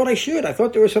hate, but I thought I should. I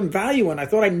thought there was some value in it. I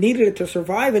thought I needed it to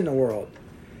survive in the world.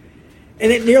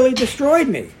 And it nearly destroyed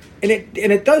me. And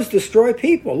it does destroy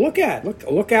people. Look out of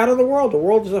the world. The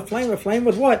world is a flame. A flame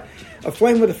with what? A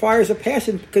flame with the fires of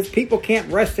passion, because people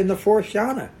can't rest in the fourth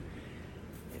jhana.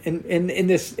 In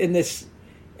this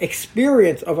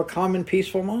experience of a common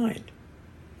peaceful mind.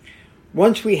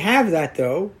 Once we have that,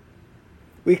 though,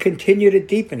 we continue to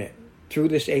deepen it through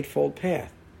this Eightfold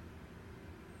Path.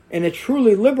 And it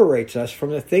truly liberates us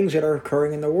from the things that are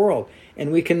occurring in the world.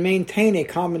 And we can maintain a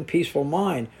calm and peaceful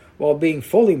mind while being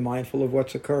fully mindful of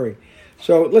what's occurring.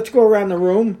 So let's go around the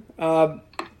room.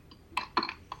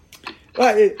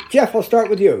 Jeff, I'll start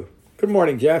with you. Good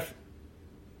morning, Jeff.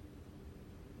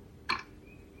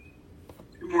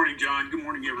 Good morning, John. Good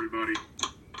morning, everybody.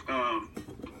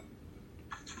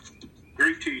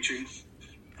 Great teaching.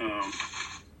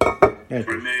 If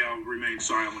I may, I'll remain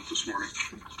silent this morning.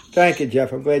 Thank you,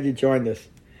 Jeff. I'm glad you joined us.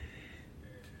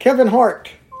 Kevin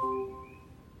Hart.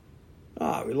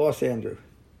 We lost Andrew.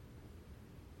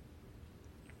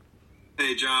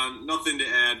 Hey, John. Nothing to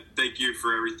add. Thank you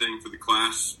for everything for the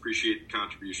class. Appreciate the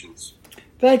contributions.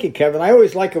 Thank you, Kevin. I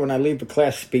always like it when I leave the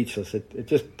class speechless. It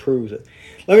just proves it.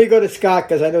 Let me go to Scott,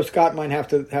 because I know Scott might have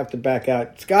to back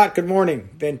out. Scott, good morning.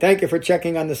 And thank you for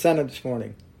checking on the Senate this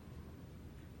morning.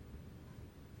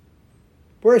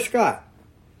 Where's Scott?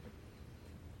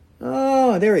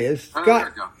 Oh, there he is.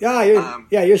 Scott.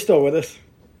 You're still with us.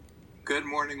 Good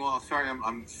morning, all. Sorry,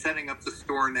 I'm setting up the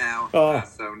store now,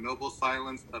 so noble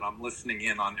silence, but I'm listening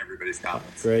in on everybody's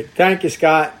comments. Great. Thank you,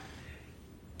 Scott.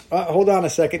 Hold on a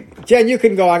second. Jen, you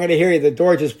can go. I'm going to hear you. The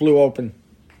door just blew open.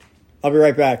 I'll be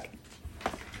right back.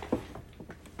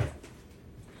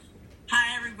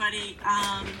 Hi, everybody.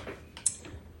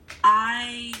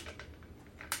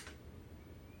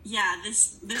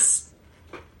 This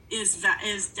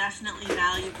is definitely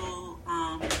valuable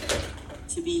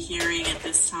to be hearing at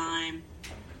this time,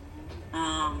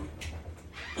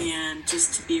 and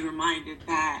just to be reminded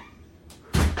that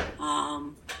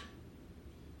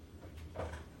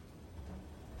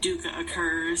dukkha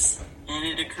occurs, and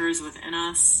it occurs within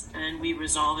us, and we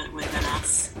resolve it within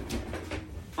us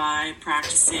by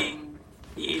practicing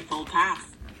the Eightfold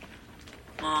Path.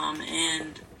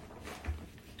 And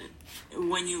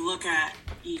when you look at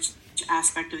each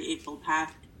aspect of the Eightfold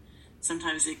Path,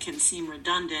 sometimes it can seem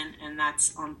redundant, and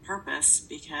that's on purpose,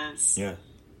 because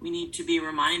we need to be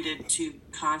reminded to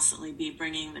constantly be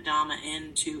bringing the Dhamma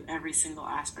into every single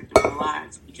aspect of our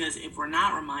lives, because if we're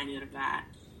not reminded of that,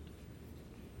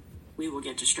 we will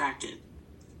get distracted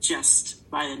just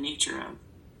by the nature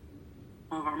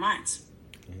of our minds.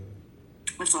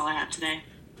 That's all I have today.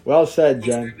 Well said,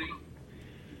 Jen.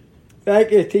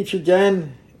 Thank you, Teacher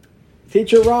Jen.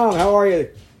 Teacher Ram, how are you?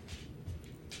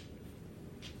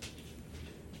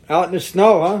 Out in the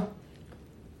snow,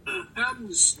 huh? Out in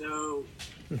the snow.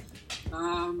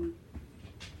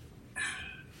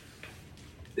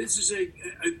 This is a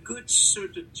good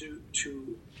substitute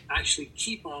to actually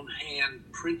keep on hand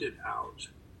printed out,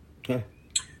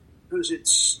 because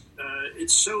it's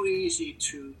so easy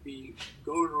to be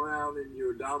going around in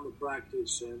your Dhamma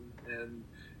practice and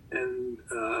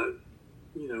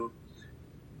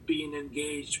being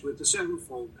engaged with the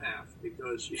Sevenfold Path,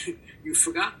 because you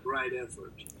forgot right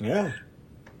effort. Yeah,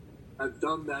 I've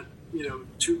done that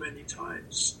too many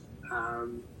times,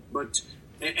 but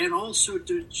also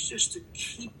to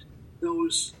keep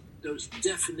those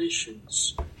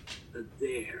definitions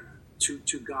there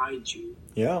to guide you.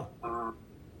 Yeah.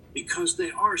 Because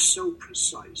they are so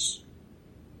precise,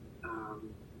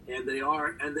 and they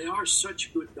are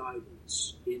such good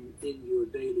guidance in your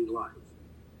daily life,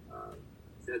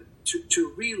 that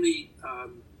to really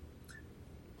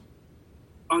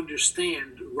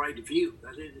understand right view,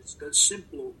 that is the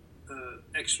simple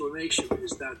explanation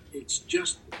is that it's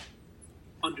just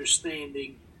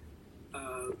understanding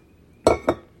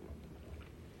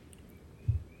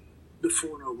the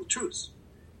Four Noble Truths.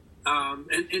 And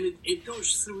it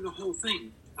goes through the whole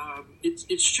thing.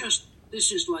 It's just,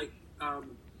 this is like,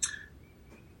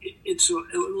 it's a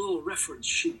little reference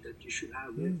sheet that you should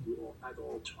have with you at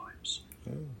all times.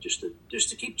 Just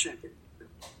to keep checking.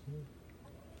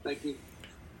 Thank you.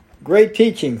 Great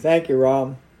teaching. Thank you,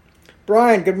 Ram.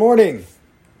 Brian, good morning.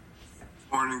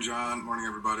 Morning, John. Morning,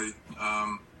 everybody.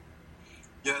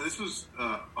 This was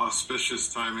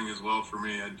auspicious timing as well for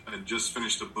me. I just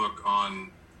finished a book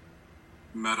on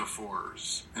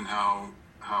metaphors and how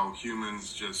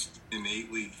humans just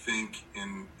innately think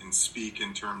and speak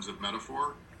in terms of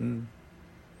metaphor. And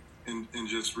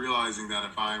just realizing that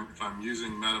if I'm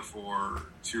using metaphor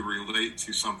to relate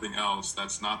to something else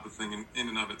that's not the thing in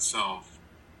and of itself,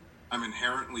 I'm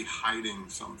inherently hiding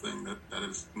something that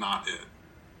is not it.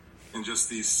 And just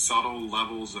these subtle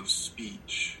levels of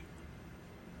speech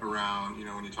around,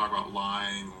 when you talk about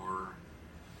lying or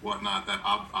whatnot, that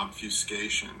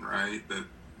obfuscation, right? That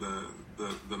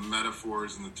the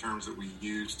metaphors and the terms that we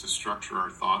use to structure our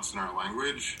thoughts and our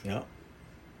language. Yeah.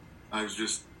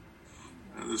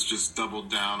 This just doubled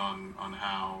down on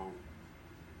how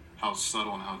how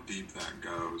subtle and how deep that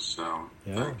goes. So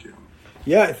thank you.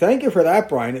 Yeah, thank you for that,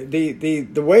 Brian. The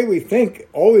way we think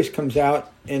always comes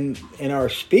out in our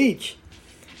speech,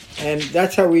 and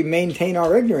that's how we maintain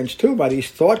our ignorance too, by these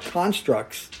thought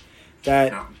constructs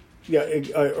that,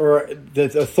 or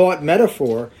the thought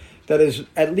metaphor that is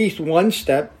at least one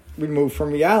step removed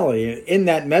from reality. In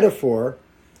that metaphor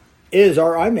is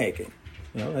our eye making.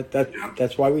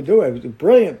 That's why we do it. It was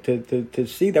brilliant to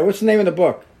see that. What's the name of the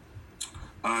book?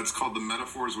 It's called The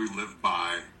Metaphors We Live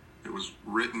By. It was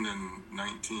written in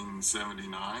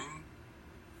 1979,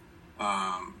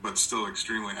 but still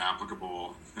extremely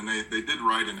applicable. And they did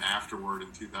write an afterword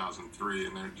in 2003,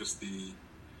 and they're just the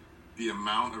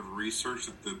amount of research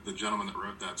that the gentleman that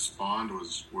wrote that spawned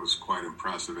was quite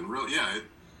impressive. And really,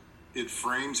 it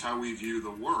frames how we view the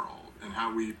world and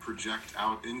how we project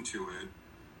out into it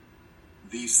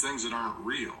these things that aren't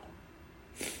real.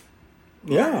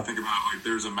 Yeah. Think about, like,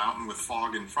 there's a mountain with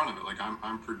fog in front of it. Like,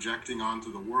 I'm projecting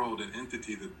onto the world an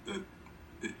entity that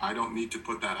I don't need to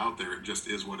put that out there. It just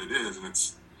is what it is. And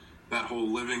it's that whole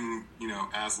living,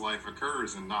 as life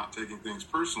occurs and not taking things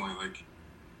personally. Like,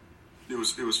 it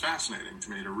was fascinating to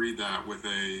me to read that with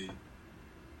a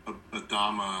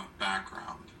Dhamma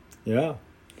background. Yeah.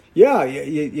 Yeah.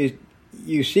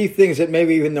 You see things that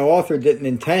maybe even the author didn't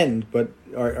intend, but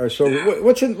are so. Yeah.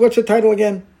 What's the title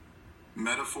again?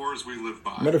 Metaphors We Live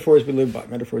By. Metaphors We Live By.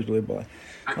 Metaphors We Live By.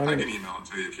 I can email it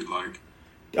to you if you'd like.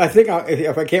 I think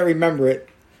if I can't remember it,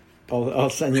 I'll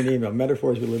send you an email.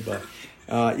 Metaphors We Live By.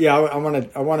 I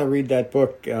want to read that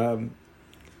book.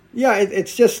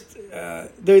 It's just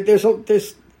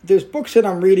there's books that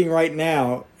I'm reading right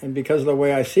now, and because of the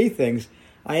way I see things,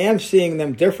 I am seeing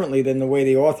them differently than the way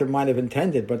the author might have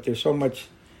intended. But there's so much.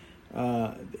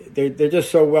 They're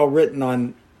just so well written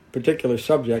on particular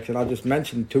subjects, and I'll just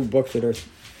mention two books that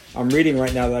I'm reading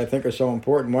right now that I think are so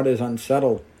important. One is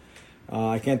Unsettled.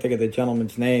 I can't think of the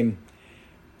gentleman's name.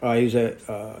 He's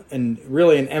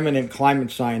really an eminent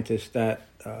climate scientist that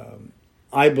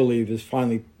I believe is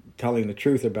finally telling the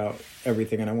truth about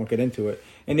everything, and I won't get into it.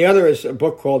 And the other is a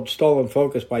book called Stolen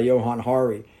Focus by Johan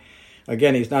Hari.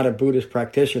 Again, he's not a Buddhist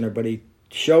practitioner, but he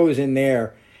shows in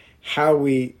there how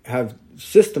we have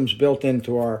systems built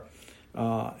into our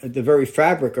the very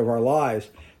fabric of our lives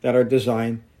that are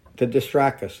designed to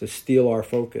distract us, to steal our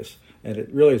focus. And it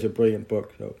really is a brilliant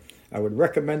book. So I would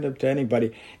recommend them to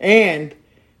anybody. And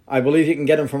I believe you can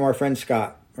get them from our friend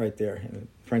Scott right there in the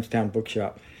Frenchtown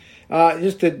Bookshop. Now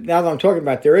that I'm talking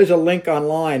about, there is a link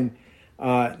online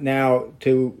now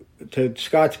to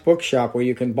Scott's Bookshop where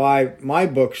you can buy my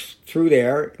books through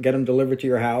there, get them delivered to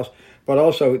your house. But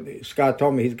also, Scott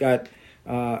told me he's got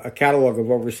a catalog of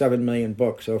over 7 million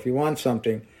books. So if you want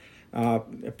something,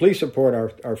 please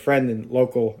support our friend in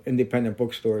local independent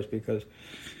bookstores, because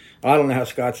I don't know how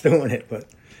Scott's doing it, but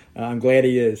I'm glad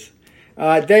he is.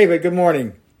 David, good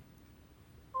morning.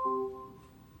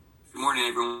 Good morning,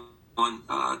 everyone.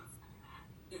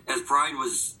 As Brian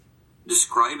was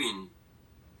describing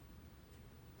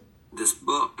this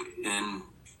book and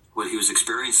what he was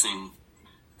experiencing,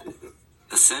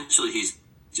 essentially he's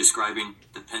describing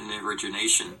dependent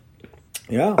origination.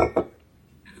 Yeah.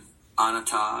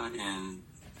 Anatta, and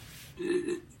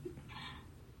the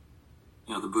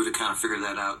Buddha kind of figured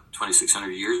that out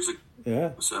 2,600 years ago.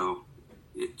 Yeah. So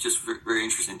it's just very, very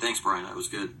interesting. Thanks, Brian. That was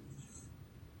good.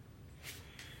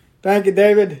 Thank you,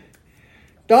 David.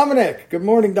 Dominic. Good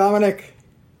morning, Dominic.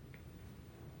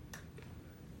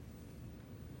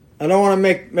 I don't want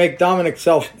to make Dominic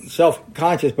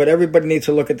self-conscious, but everybody needs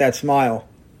to look at that smile.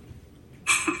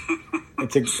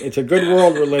 It's a good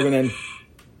world we're living in.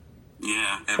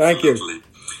 Yeah, absolutely. Thank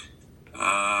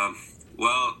you.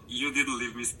 Well, you didn't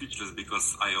leave me speechless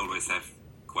because I always have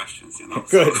questions,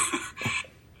 Good. So,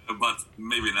 but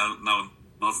maybe now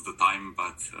now's the time.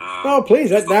 But no,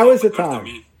 please, now is the time.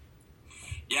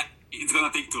 Yeah, it's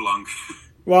gonna take too long.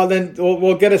 Well, then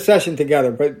we'll get a session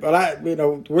together. But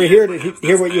we're here to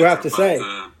hear what you have to say.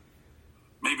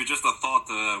 Maybe just a thought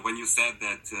when you said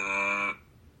that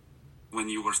when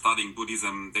you were studying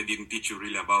Buddhism, they didn't teach you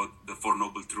really about the Four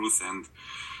Noble Truths and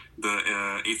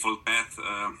the Eightfold Path.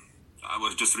 I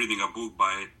was just reading a book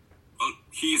by,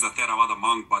 he is a Theravada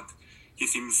monk, but he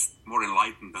seems more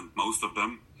enlightened than most of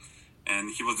them. And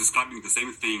he was describing the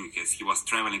same thing as he was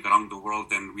traveling around the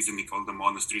world and visiting all the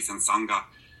monasteries and Sangha.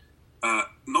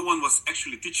 No one was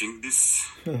actually teaching these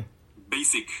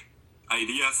basic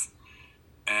ideas.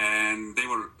 And they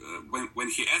were, when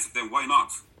he asked them, why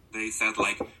not? They said,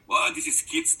 well, this is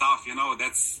kid stuff,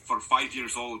 that's for 5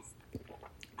 years old.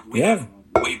 We have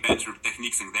way better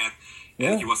techniques than that.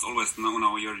 And he was always,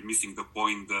 no, you're missing the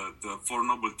point. The Four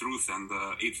Noble Truths and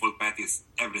the Eightfold Path is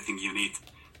everything you need.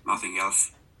 nothing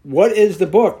else. What is the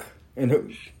book? And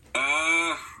who?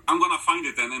 I'm gonna find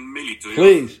it and then mail it to you.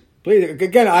 Please.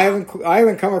 Again, I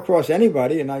haven't come across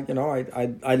anybody, and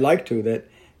I'd like to, that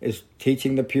is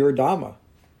teaching the pure Dhamma.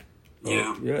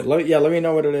 Yeah. Let me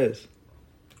know what it is.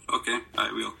 Okay,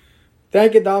 I will.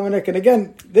 Thank you, Dominic. And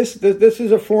again, this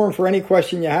is a forum for any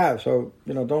question you have. So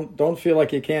don't feel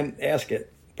like you can't ask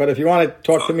it. But if you want to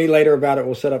talk to me later about it,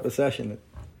 we'll set up a session.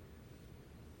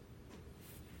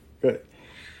 Good.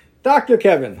 Dr.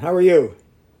 Kevin, how are you?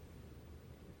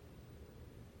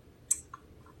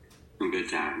 I'm good,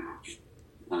 John.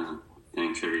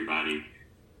 Thanks, everybody.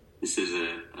 This is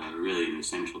a really an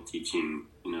essential teaching.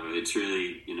 It's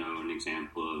really, an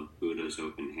example of Buddha's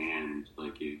open hand,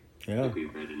 like we've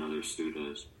read in other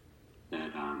suttas,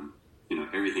 that,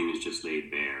 everything is just laid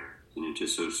bare, and it's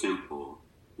just so simple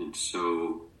and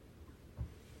so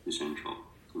essential.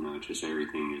 Just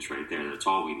everything is right there. That's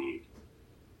all we need.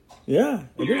 Yeah.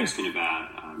 You're asking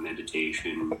about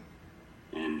meditation,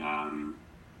 and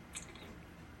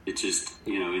it's just,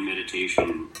 in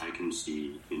meditation, I can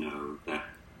see, that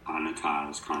anatta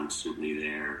is constantly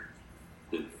there.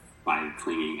 The five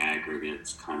clinging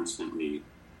aggregates constantly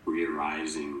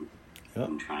re-arising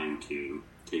and trying to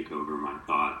take over my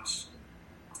thoughts.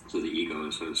 So the ego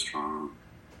is so strong.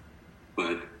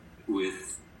 But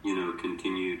with,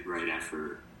 continued right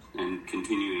effort and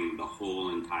continuing the whole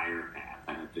entire path,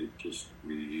 I have to just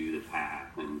review the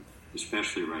path, and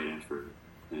especially right effort.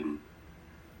 And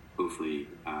hopefully,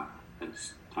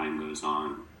 as time goes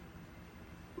on,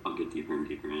 I'll get deeper and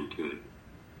deeper into it.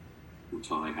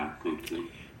 That's all I have. Thank you.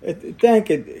 Thank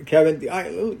you, Kevin.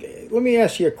 Let me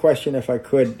ask you a question, if I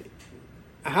could.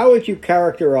 How would you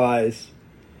characterize?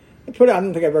 I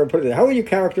don't think I've ever put it there. How would you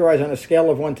characterize on a scale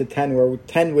of 1 to 10, where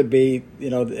 10 would be,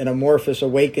 an amorphous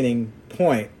awakening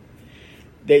point,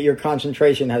 that your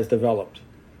concentration has developed?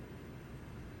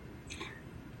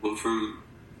 Well, from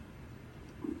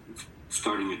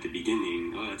starting at the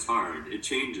beginning, it's hard. It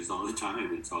changes all the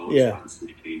time. It's always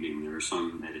constantly changing. There are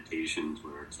some meditations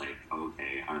where it's like,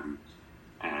 okay, I'm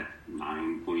at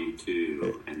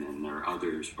 9.2, and then there are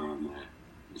others where I'm at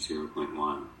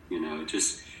 0.1.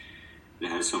 It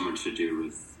has so much to do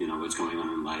with, what's going on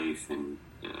in life, and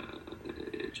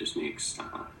it just makes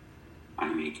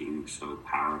eye-making so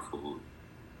powerful.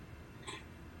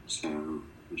 So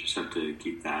you just have to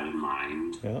keep that in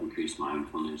mind. Increase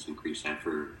mindfulness, increase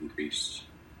effort, increase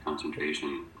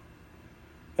concentration.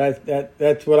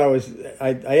 That's what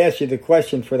I asked you the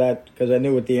question for that because I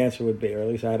knew what the answer would be, or at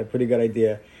least I had a pretty good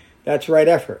idea. That's right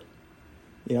effort.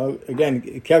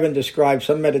 Again, Kevin described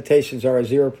some meditations are a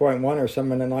 0.1 or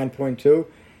some in a 9.2.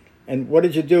 And what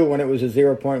did you do when it was a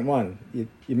 0.1?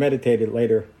 You meditated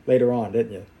later on,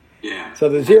 didn't you? Yeah. So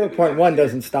the 0.1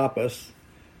 doesn't stop us,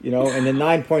 and the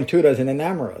 9.2 doesn't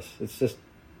enamor us. It's just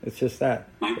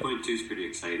that. 9.2 is pretty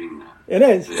exciting now. It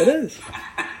is.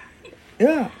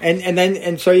 Yeah.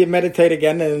 And so you meditate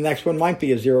again, and the next one might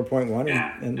be a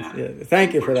 0.1.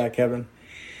 Thank you for that, Kevin.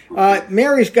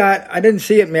 Mary's got, I didn't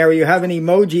see it, Mary. You have an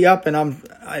emoji up, and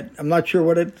I'm not sure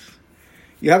what it's.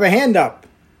 You have a hand up.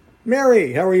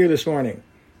 Mary, how are you this morning?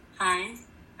 Hi.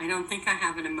 I don't think I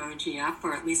have an emoji up,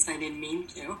 or at least I didn't mean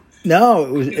to. No,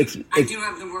 I do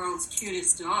have the world's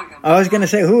cutest dog. I was going to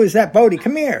say, who is that? Bodie,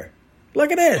 come here.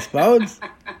 Look at this, Bodes.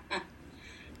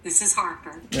 This is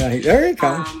Harper. Yeah, there he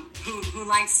comes. Who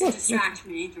likes to distract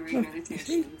me during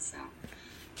meditation. So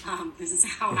this is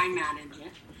how I manage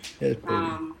it. Yes,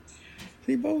 Bodie.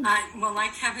 See, Bodie? Well,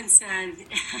 like Kevin said,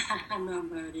 hello,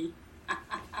 Bodie.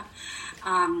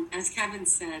 As Kevin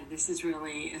said, this is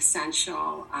really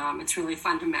essential. It's really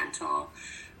fundamental.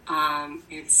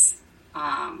 It's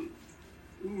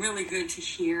really good to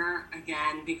hear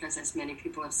again, because as many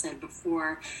people have said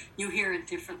before, you hear it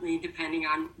differently depending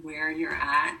on where you're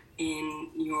at in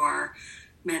your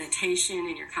meditation,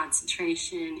 in your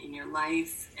concentration, in your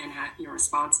life, and your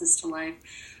responses to life.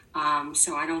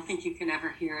 So I don't think you can ever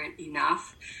hear it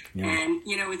enough. Yeah. And,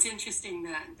 it's interesting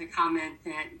the comment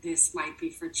that this might be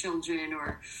for children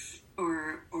or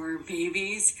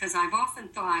babies, because I've often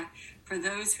thought, for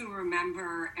those who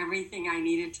remember everything I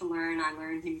needed to learn, I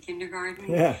learned in kindergarten.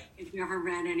 Yeah. If you ever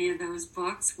read any of those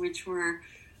books, which were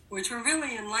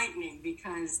really enlightening,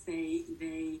 because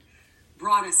they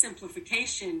brought a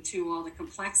simplification to all the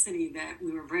complexity that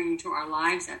we were bringing to our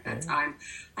lives at that time.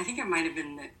 I think it might have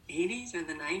been the 80s or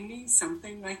the 90s,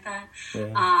 something like that.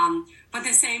 Yeah. But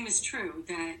the same is true,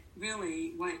 that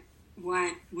really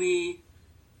what we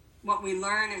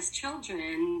learn as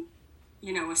children,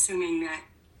 assuming that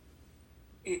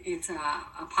it's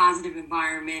a positive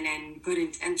environment and good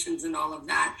intentions and all of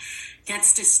that,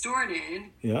 gets distorted.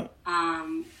 Yeah.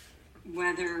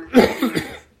 Whether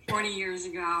 40 years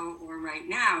ago or right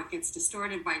now. It gets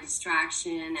distorted by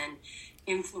distraction and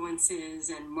influences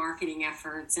and marketing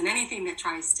efforts and anything that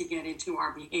tries to get into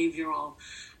our behavioral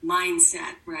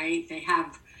mindset, right? They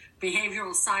have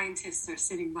behavioral scientists are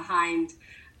sitting behind,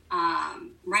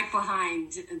 right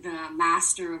behind the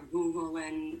master of Google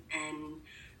and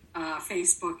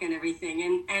Facebook and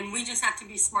everything. And we just have to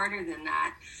be smarter than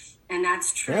that. And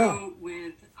that's true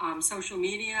with social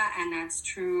media, and that's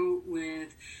true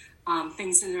with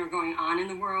things that are going on in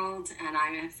the world. And I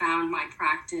have found my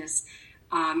practice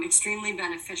extremely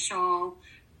beneficial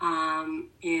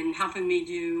in helping me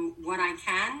do what I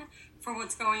can for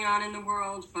what's going on in the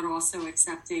world, but also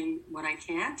accepting what I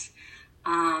can't.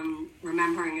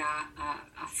 Remembering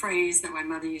a phrase that my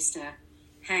mother used to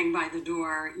hang by the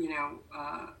door,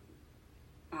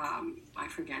 I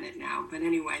forget it now, but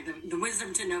anyway, the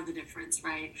wisdom to know the difference,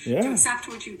 right? Yeah. To accept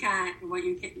what you can, what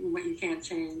you can't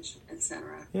change,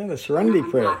 etc. Yeah, the serenity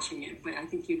prayer. I'm watching it, but I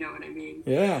think you know what I mean.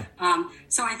 Yeah.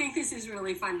 So I think this is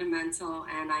really fundamental,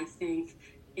 and I think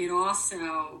it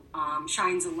also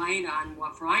shines a light on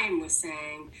what Brian was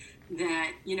saying,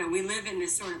 that, we live in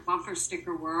this sort of bumper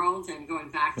sticker world, and going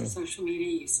back to social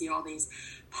media, you see all these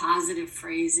positive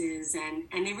phrases,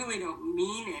 and they really don't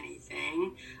mean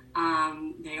anything.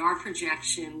 They are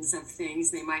projections of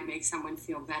things. They might make someone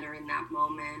feel better in that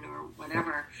moment or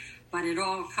whatever, but it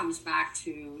all comes back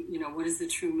to, what is the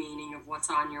true meaning of what's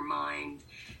on your mind,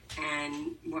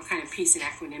 and what kind of peace and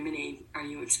equanimity are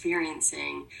you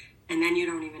experiencing? And then you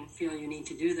don't even feel you need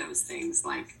to do those things,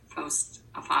 like post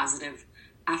a positive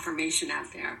affirmation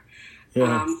out there.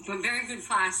 Yeah. But very good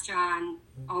class, John.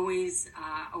 Always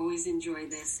enjoy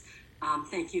this.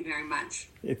 Thank you very much.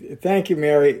 Thank you,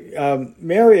 Mary.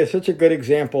 Mary is such a good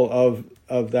example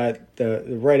of that the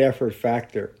right effort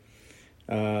factor.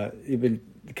 You've been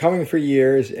coming for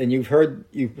years, and you've heard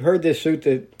this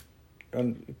sutta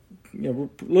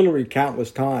literally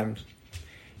countless times,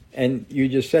 and you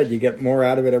just said you get more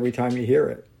out of it every time you hear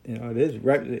it. It is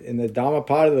in the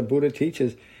Dhammapada, the Buddha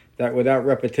teaches that without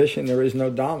repetition there is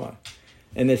no Dhamma,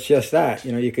 and it's just that.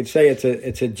 You could say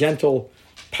it's a gentle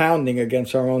pounding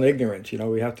against our own ignorance.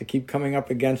 We have to keep coming up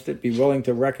against it, be willing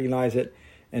to recognize it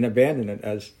and abandon it,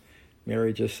 as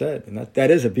Mary just said. And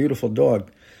that is a beautiful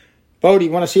dog. Bodhi,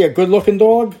 you want to see a good-looking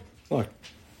dog? Look.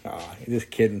 He's just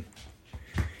kidding.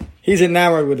 He's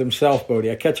enamored with himself,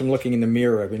 Bodhi. I catch him looking in the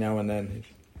mirror every now and then.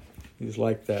 He's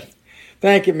like that.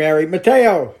 Thank you, Mary.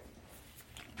 Matteo,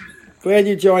 glad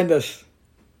you joined us.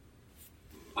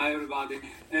 Hi, everybody.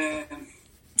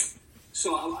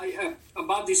 So I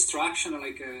about distraction,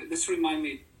 this remind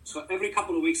me. So every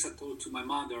couple of weeks I told to my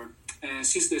mother,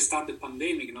 since they started the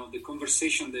pandemic, the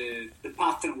conversation, the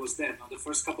pattern was that. The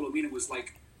first couple of minutes was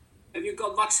like, "Have you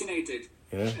got vaccinated?"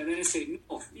 Yeah. And then I say,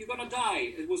 "No, you're gonna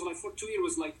die." It was like for 2 years, it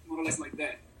was like more or less like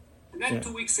that. And then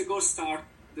 2 weeks ago start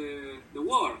the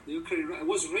war. The Ukraine. I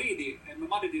was ready, and my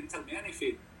mother didn't tell me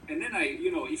anything. And then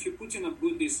if you put in a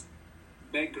Buddhist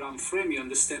background frame, you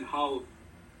understand how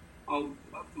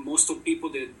most of people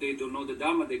that they don't know the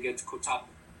Dharma, they get caught up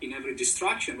in every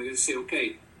distraction, because they say,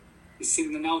 okay, it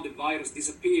seems now the virus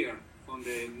disappear on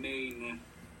the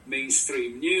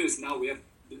mainstream news. Now we have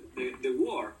the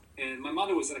war. And my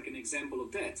mother was like an example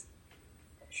of that.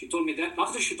 She told me that,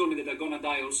 after she told me that I'm going to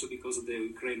die also because of the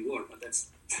Ukraine war, but that's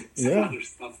other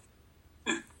stuff.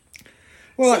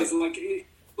 Well, so it's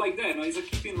like that. It's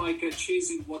like keeping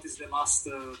chasing what is the last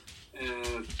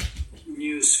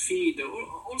news feed,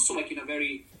 also in a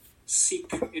very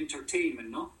sick entertainment,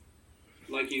 no?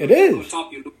 You look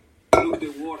up, you look the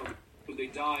war, they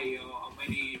die, how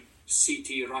many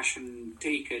city Russian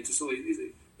take it. So it's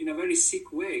in a very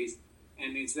sick way,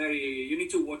 and it's you need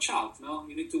to watch out, no?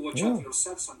 You need to watch out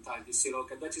yourself sometimes. You say,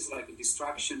 okay, that is like a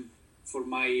distraction for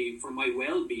my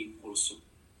well-being also.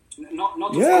 Not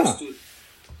of course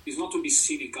it's not to be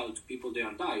cynical to people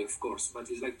that die, of course, but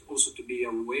it's also to be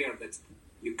aware that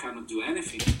you cannot do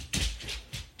anything.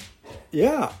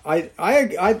 Yeah, I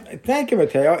thank you,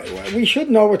 Matteo. We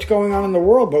should know what's going on in the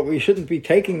world, but we shouldn't be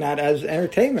taking that as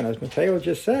entertainment, as Matteo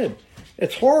just said.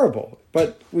 It's horrible,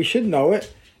 but we should know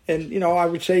it. And I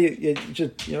would say,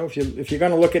 if you're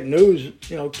going to look at news,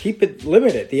 keep it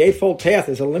limited. The Eightfold Path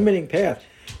is a limiting path.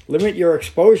 Limit your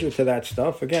exposure to that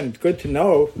stuff. Again, it's good to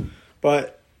know,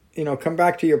 but come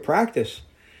back to your practice.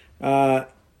 I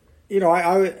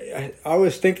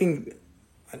was thinking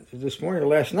this morning or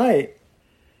last night,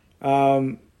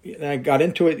 and I got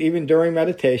into it even during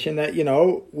meditation, that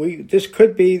this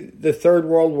could be the Third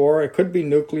World War. It could be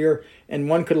nuclear, and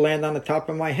one could land on the top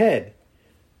of my head.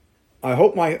 I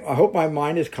hope my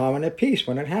mind is calm and at peace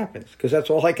when it happens, because that's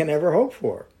all I can ever hope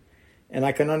for, and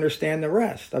I can understand the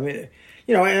rest. I mean,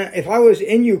 if I was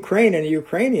in Ukraine and a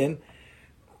Ukrainian,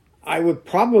 I would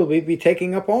probably be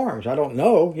taking up arms. I don't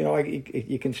know.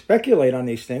 You can speculate on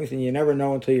these things, and you never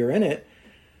know until you're in it.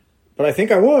 But I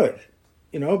think I would,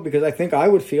 because I think I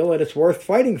would feel that it's worth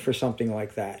fighting for something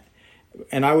like that.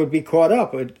 And I would be caught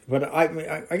up. But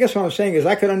I guess what I'm saying is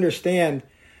I could understand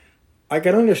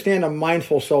a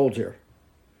mindful soldier.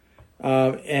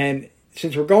 And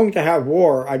since we're going to have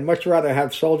war, I'd much rather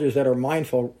have soldiers that are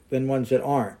mindful than ones that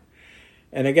aren't.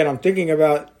 And again, I'm thinking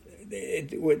about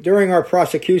during our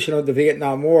prosecution of the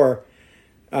Vietnam War,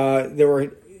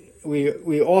 we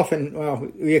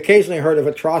occasionally heard of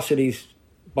atrocities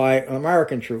by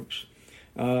American troops.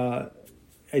 One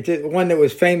that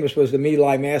was famous was the My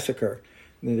Lai massacre.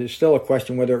 And there's still a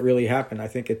question whether it really happened. I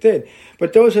think it did.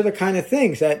 But those are the kind of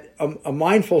things that a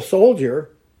mindful soldier,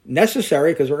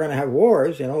 necessary because we're going to have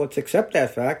wars, let's accept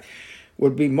that fact,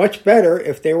 would be much better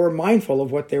if they were mindful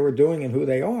of what they were doing and who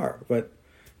they are. But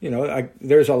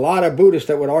there's a lot of Buddhists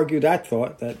that would argue that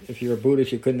thought, that if you're a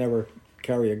Buddhist, you could never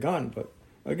carry a gun. But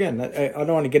again, I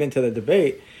don't want to get into the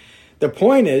debate. The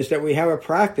point is that we have a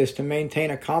practice to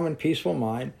maintain a calm and peaceful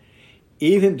mind,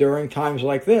 even during times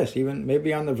like this, even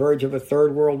maybe on the verge of a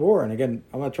third world war. And again,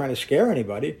 I'm not trying to scare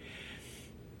anybody.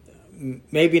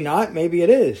 Maybe not, maybe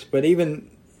it is. But even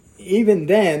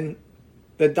then,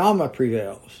 the Dhamma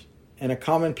prevails. And a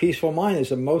calm and peaceful mind is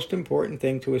the most important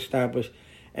thing to establish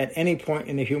at any point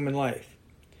in the human life.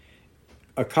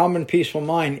 A calm and peaceful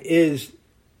mind is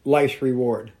life's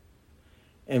reward.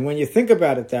 And when you think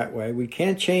about it that way, we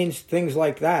can't change things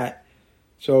like that.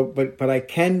 But I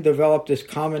can develop this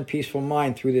calm and peaceful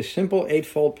mind through this simple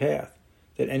eightfold path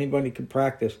that anybody can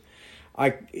practice.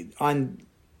 On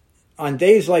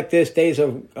days like this, days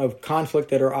of conflict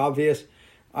that are obvious,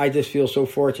 I just feel so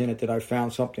fortunate that I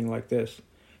found something like this.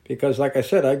 Because like I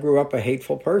said, I grew up a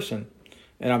hateful person.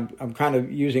 And I'm kind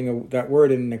of using that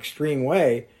word in an extreme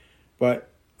way, but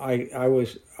I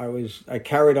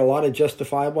carried a lot of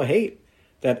justifiable hate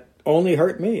that only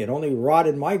hurt me. It only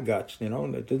rotted my guts, it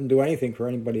didn't do anything for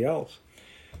anybody else.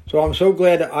 So I'm so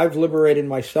glad that I've liberated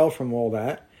myself from all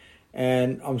that,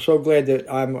 and I'm so glad that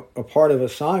I'm a part of a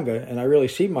Sangha, and I really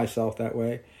see myself that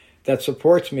way, that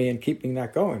supports me in keeping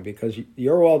that going, because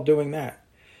you're all doing that.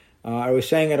 I was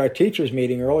saying at our teachers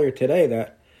meeting earlier today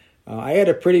that I had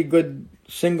a pretty good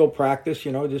single practice,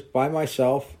 just by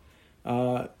myself,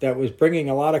 that was bringing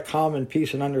a lot of calm and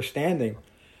peace and understanding.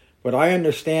 But I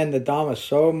understand the Dhamma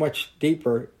so much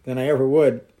deeper than I ever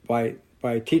would by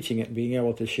teaching it and being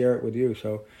able to share it with you.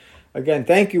 So, again,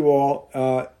 thank you all.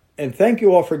 And thank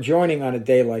you all for joining on a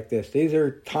day like this. These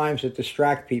are times that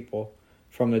distract people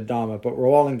from the Dhamma, but we're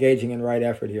all engaging in right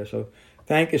effort here. So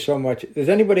thank you so much. Does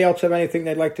anybody else have anything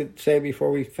they'd like to say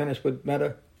before we finish with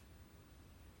metta?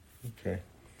 Okay.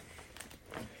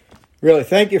 Really,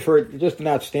 thank you for just an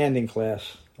outstanding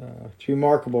class. It's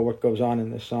remarkable what goes on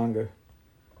in this Sangha,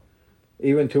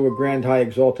 even to a grand, high,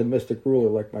 exalted mystic ruler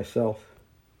like myself.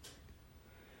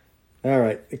 All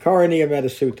right, the Karaniya Metta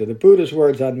Sutta, the Buddha's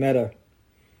words on metta.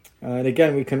 And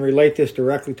again, we can relate this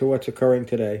directly to what's occurring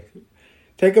today.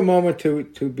 Take a moment to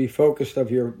be focused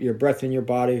of your breath in your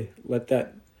body. Let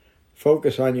that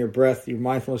focus on your breath, your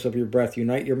mindfulness of your breath,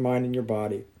 unite your mind and your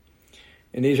body.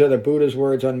 And these are the Buddha's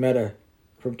words on metta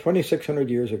from 2,600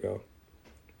 years ago.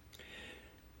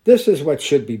 This is what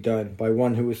should be done by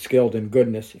one who is skilled in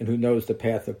goodness and who knows the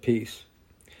path of peace.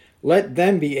 Let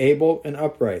them be able and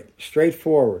upright,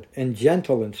 straightforward and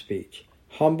gentle in speech,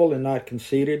 humble and not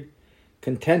conceited,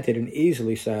 contented and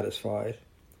easily satisfied,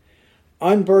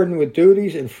 unburdened with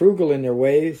duties and frugal in their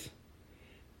ways,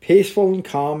 peaceful and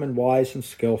calm and wise and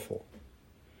skillful,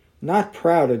 not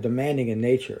proud or demanding in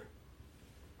nature.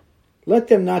 Let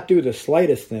them not do the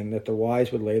slightest thing that the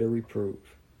wise would later reprove.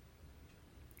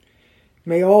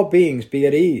 May all beings be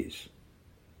at ease.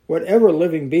 Whatever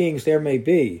living beings there may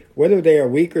be, whether they are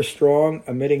weak or strong,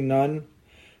 omitting none,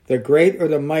 the great or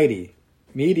the mighty,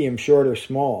 medium, short, or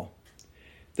small,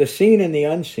 the seen and the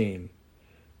unseen,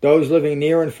 those living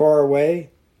near and far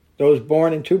away, those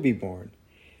born and to be born,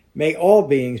 may all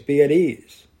beings be at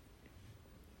ease.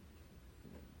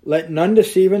 Let none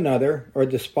deceive another or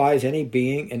despise any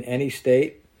being in any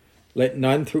state. Let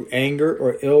none through anger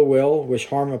or ill will wish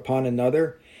harm upon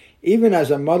another. Even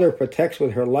as a mother protects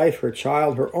with her life her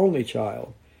child, her only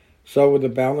child, so with a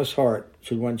boundless heart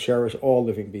should one cherish all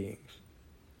living beings.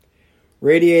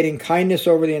 Radiating kindness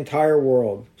over the entire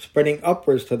world, spreading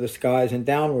upwards to the skies and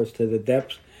downwards to the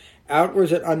depths,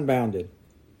 outwards and unbounded,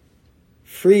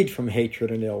 freed from hatred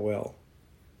and ill will.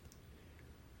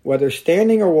 Whether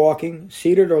standing or walking,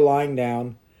 seated or lying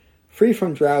down, free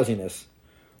from drowsiness,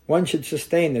 one should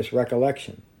sustain this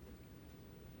recollection.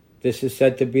 This is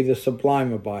said to be the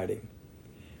sublime abiding.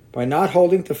 By not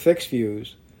holding to fixed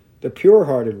views, the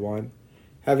pure-hearted one,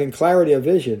 having clarity of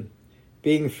vision,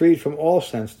 being freed from all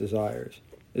sense desires,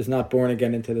 is not born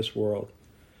again into this world.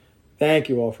 Thank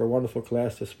you all for a wonderful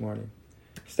class this morning.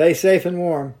 Stay safe and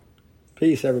warm.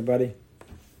 Peace, everybody.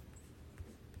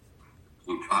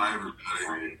 Bye,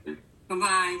 everybody.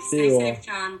 Bye-bye. Stay safe,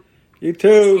 John. You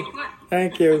too.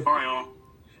 Thank you. Bye, all.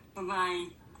 Bye-bye.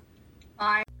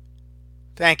 Bye.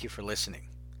 Thank you for listening.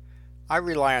 I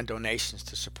rely on donations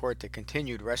to support the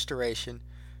continued restoration,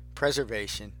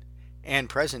 preservation, and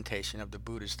presentation of the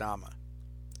Buddha's Dhamma.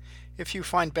 If you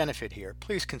find benefit here,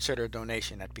 please consider a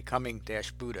donation at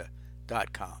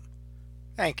becoming-buddha.com.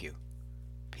 Thank you.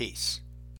 Peace.